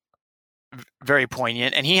 very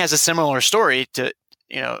poignant. And he has a similar story to,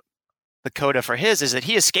 the coda for his is that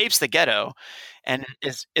he escapes the ghetto and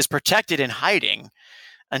is protected in hiding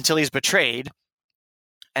until he's betrayed.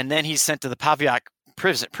 And then he's sent to the Pawiak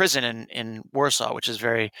prison in Warsaw, which is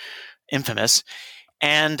very infamous.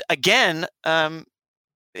 And again,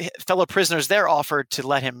 fellow prisoners there offered to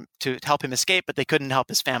help him escape, but they couldn't help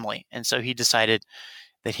his family. And so he decided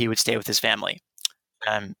that he would stay with his family,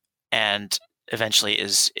 and eventually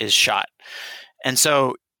is shot. And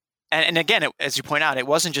so, and again, as you point out, it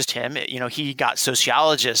wasn't just him. He got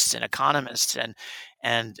sociologists and economists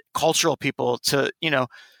and cultural people to,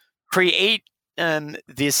 create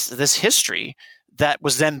this history that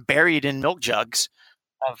was then buried in milk jugs,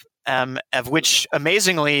 of which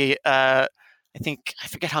amazingly, I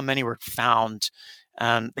forget how many were found.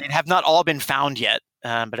 They have not all been found yet,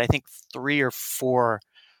 but I think 3 or 4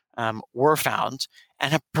 were found,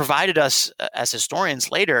 and have provided us as historians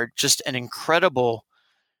later just an incredible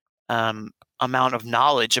amount of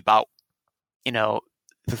knowledge about,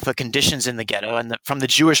 the conditions in the ghetto, and from the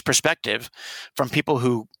Jewish perspective, from people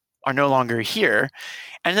who are no longer here,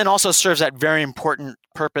 and then also serves that very important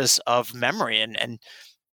purpose of memory. And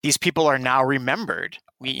these people are now remembered.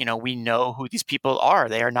 We know who these people are.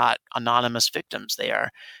 They are not anonymous victims. They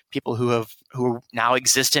are people who now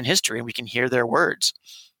exist in history, and we can hear their words.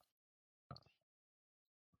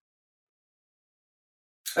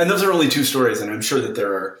 And those are only 2 stories, and I'm sure that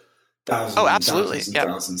there are thousands, absolutely, and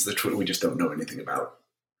thousands that we just don't know anything about.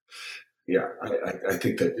 Yeah, I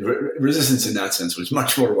think that resistance in that sense was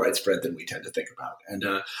much more widespread than we tend to think about. And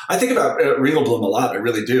I think about Ringelblum a lot. I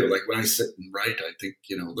really do. Like when I sit and write, I think,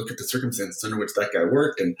 look at the circumstances under which that guy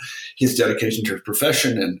worked and his dedication to his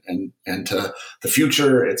profession and to the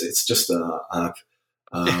future. It's just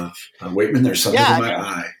Waitman, there's something in my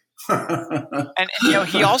eye. And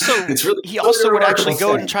he also would actually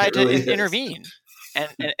go and try to intervene,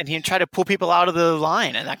 and he'd try to pull people out of the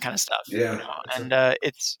line and that kind of stuff. Yeah, and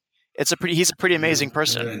he's a pretty amazing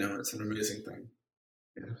person. I know, it's an amazing thing.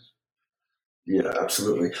 Yeah,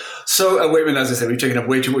 absolutely. So, Waitman, as I said, we've taken up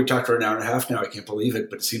way too much. We talked for an hour and a half now. I can't believe it,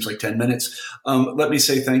 but it seems like 10 minutes. Let me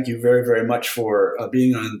say thank you very, very much for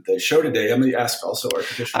being on the show today. I'm going to ask also our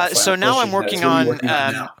traditional so now I'm working on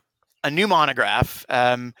a new monograph,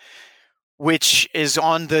 which is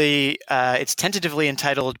on it's tentatively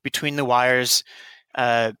entitled Between the Wires,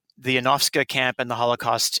 the Janowska Camp and the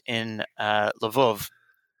Holocaust in Lvov.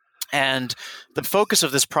 And the focus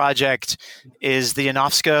of this project is the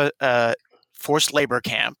Janowska forced labor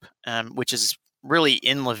camp, which is really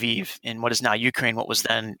in Lviv, in what is now Ukraine, what was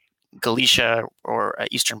then Galicia or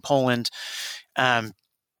eastern Poland. And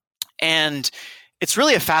it's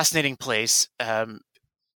really a fascinating place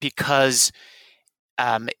because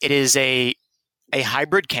it is a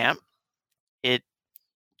hybrid camp. It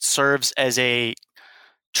serves as a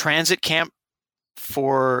transit camp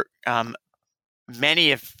for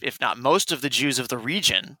many, if not most, of the Jews of the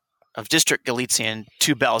region of District Galician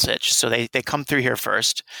to Belzec. So they come through here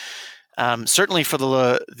first. Certainly for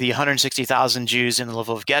the 160,000 Jews in the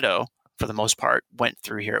Lvov ghetto, for the most part, went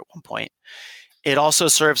through here at one point. It also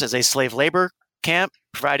serves as a slave labor camp,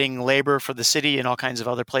 providing labor for the city and all kinds of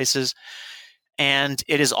other places. And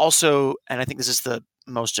it is also, and I think this is the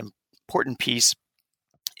most important piece,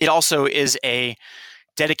 it also is a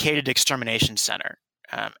dedicated extermination center.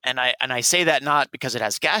 And I say that not because it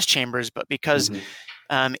has gas chambers, but because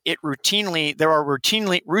there are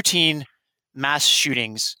routine mass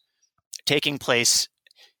shootings taking place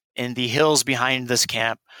in the hills behind this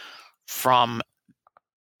camp from,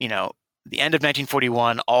 the end of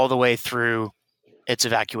 1941 all the way through its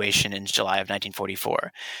evacuation in July of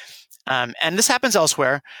 1944. And this happens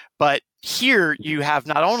elsewhere, but here you have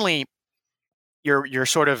not only your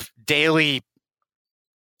sort of daily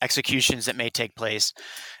executions that may take place,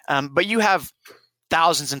 but you have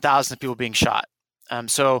thousands and thousands of people being shot.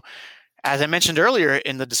 So, as I mentioned earlier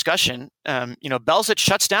in the discussion, Belzec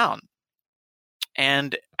shuts down,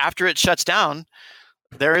 and after it shuts down,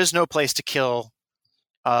 there is no place to kill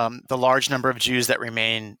the large number of Jews that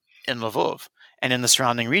remain in Lvov and in the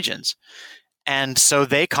surrounding regions, and so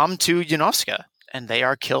they come to Yunovska, and they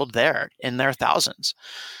are killed there in their thousands.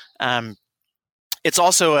 It's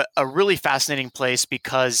also a really fascinating place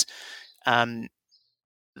because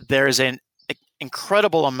there's an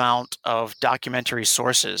incredible amount of documentary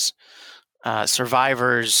sources,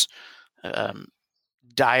 survivors,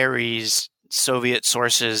 diaries, Soviet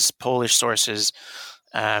sources, Polish sources,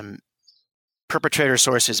 perpetrator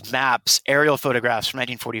sources, maps, aerial photographs from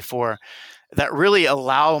 1944 that really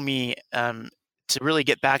allow me to really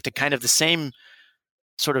get back to kind of the same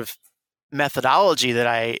sort of methodology that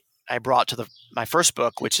I brought to my first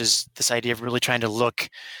book, which is this idea of really trying to look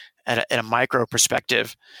at a micro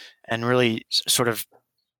perspective and really sort of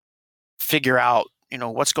figure out,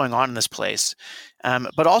 what's going on in this place,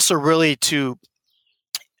 but also really to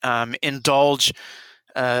indulge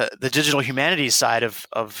the digital humanities side of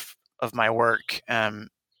my work.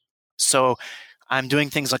 So I'm doing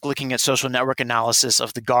things like looking at social network analysis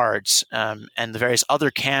of the guards and the various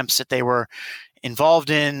other camps that they were involved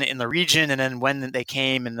in the region, and then when they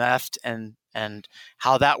came and left, and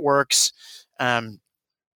how that works,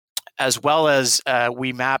 as well as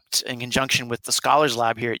we mapped in conjunction with the Scholars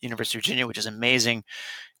Lab here at University of Virginia, which is amazing.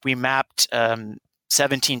 We mapped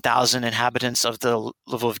 17,000 inhabitants of the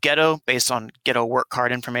Lvov ghetto based on ghetto work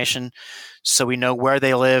card information, so we know where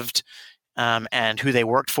they lived and who they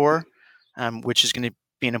worked for, which is going to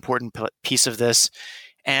be an important piece of this.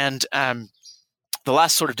 And the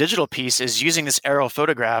last sort of digital piece is using this aerial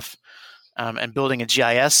photograph and building a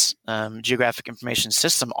GIS, geographic information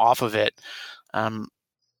system off of it.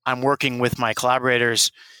 I'm working with my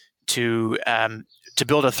collaborators to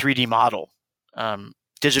build a 3D model,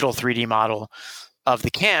 digital 3D model of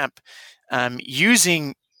the camp,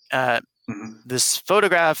 using this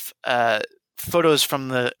photograph, photos from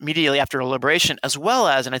the immediately after liberation, as well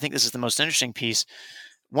as, and I think this is the most interesting piece,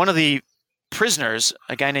 one of the prisoners,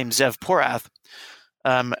 a guy named Zev Porath,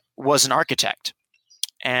 was an architect,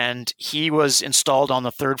 and he was installed on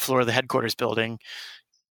the third floor of the headquarters building,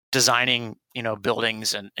 designing,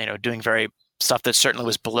 buildings and, doing very stuff that certainly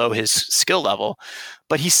was below his skill level.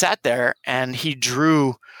 But he sat there and he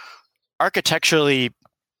drew architecturally,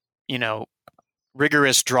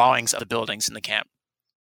 rigorous drawings of the buildings in the camp.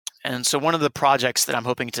 And so one of the projects that I'm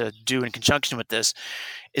hoping to do in conjunction with this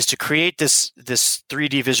is to create this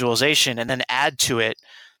 3D visualization and then add to it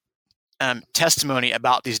testimony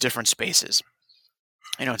about these different spaces.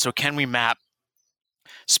 And so can we map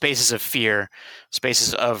spaces of fear,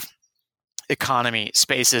 spaces of economy,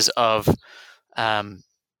 spaces of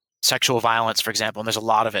sexual violence, for example, and there's a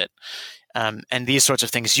lot of it, and these sorts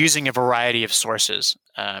of things, using a variety of sources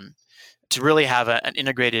to really have an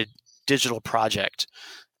integrated digital project.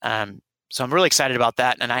 So I'm really excited about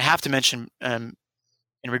that. And I have to mention in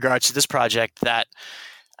regards to this project that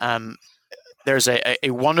there's a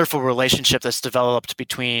wonderful relationship that's developed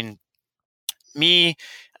between me,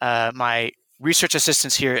 my research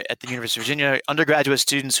assistants here at the University of Virginia, undergraduate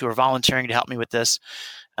students who are volunteering to help me with this,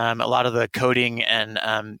 a lot of the coding and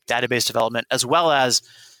database development, as well as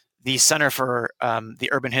the Center for the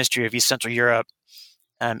Urban History of East Central Europe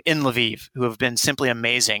in Lviv, who have been simply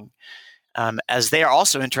amazing as they are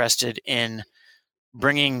also interested in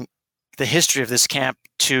bringing the history of this camp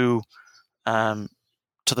to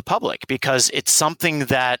the public, because it's something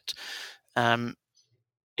that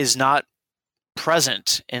is not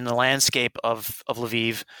present in the landscape of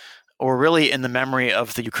Lviv, or really in the memory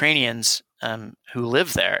of the Ukrainians who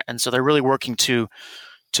live there. And so they're really working to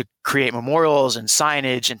create memorials and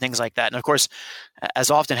signage and things like that. And of course, as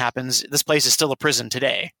often happens, this place is still a prison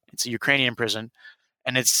today. It's a Ukrainian prison,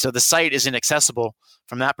 and so the site is inaccessible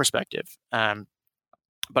from that perspective.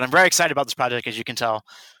 But I'm very excited about this project, as you can tell,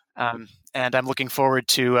 and I'm looking forward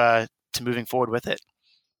to moving forward with it.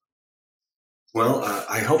 Well,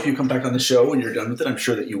 I hope you come back on the show when you're done with it. I'm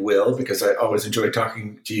sure that you will, because I always enjoy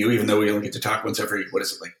talking to you, even though we only get to talk once every,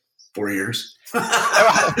 4 years? Well,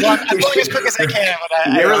 I'm going as quick as I can,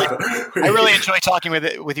 but I really enjoy talking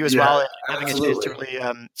with you as well, and having a chance to really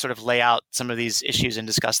sort of lay out some of these issues and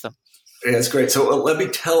discuss them. Yeah, that's great. So let me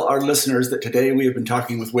tell our listeners that today we have been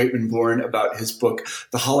talking with Waitman Bourne about his book,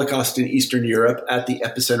 The Holocaust in Eastern Europe, at the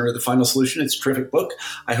Epicenter of the Final Solution. It's a terrific book.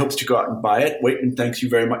 I hope that you go out and buy it. Waitman, thanks you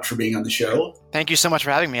very much for being on the show. Thank you so much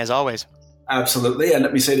for having me, as always. Absolutely. And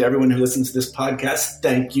let me say to everyone who listens to this podcast,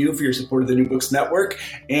 thank you for your support of the New Books Network,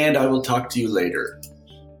 and I will talk to you later.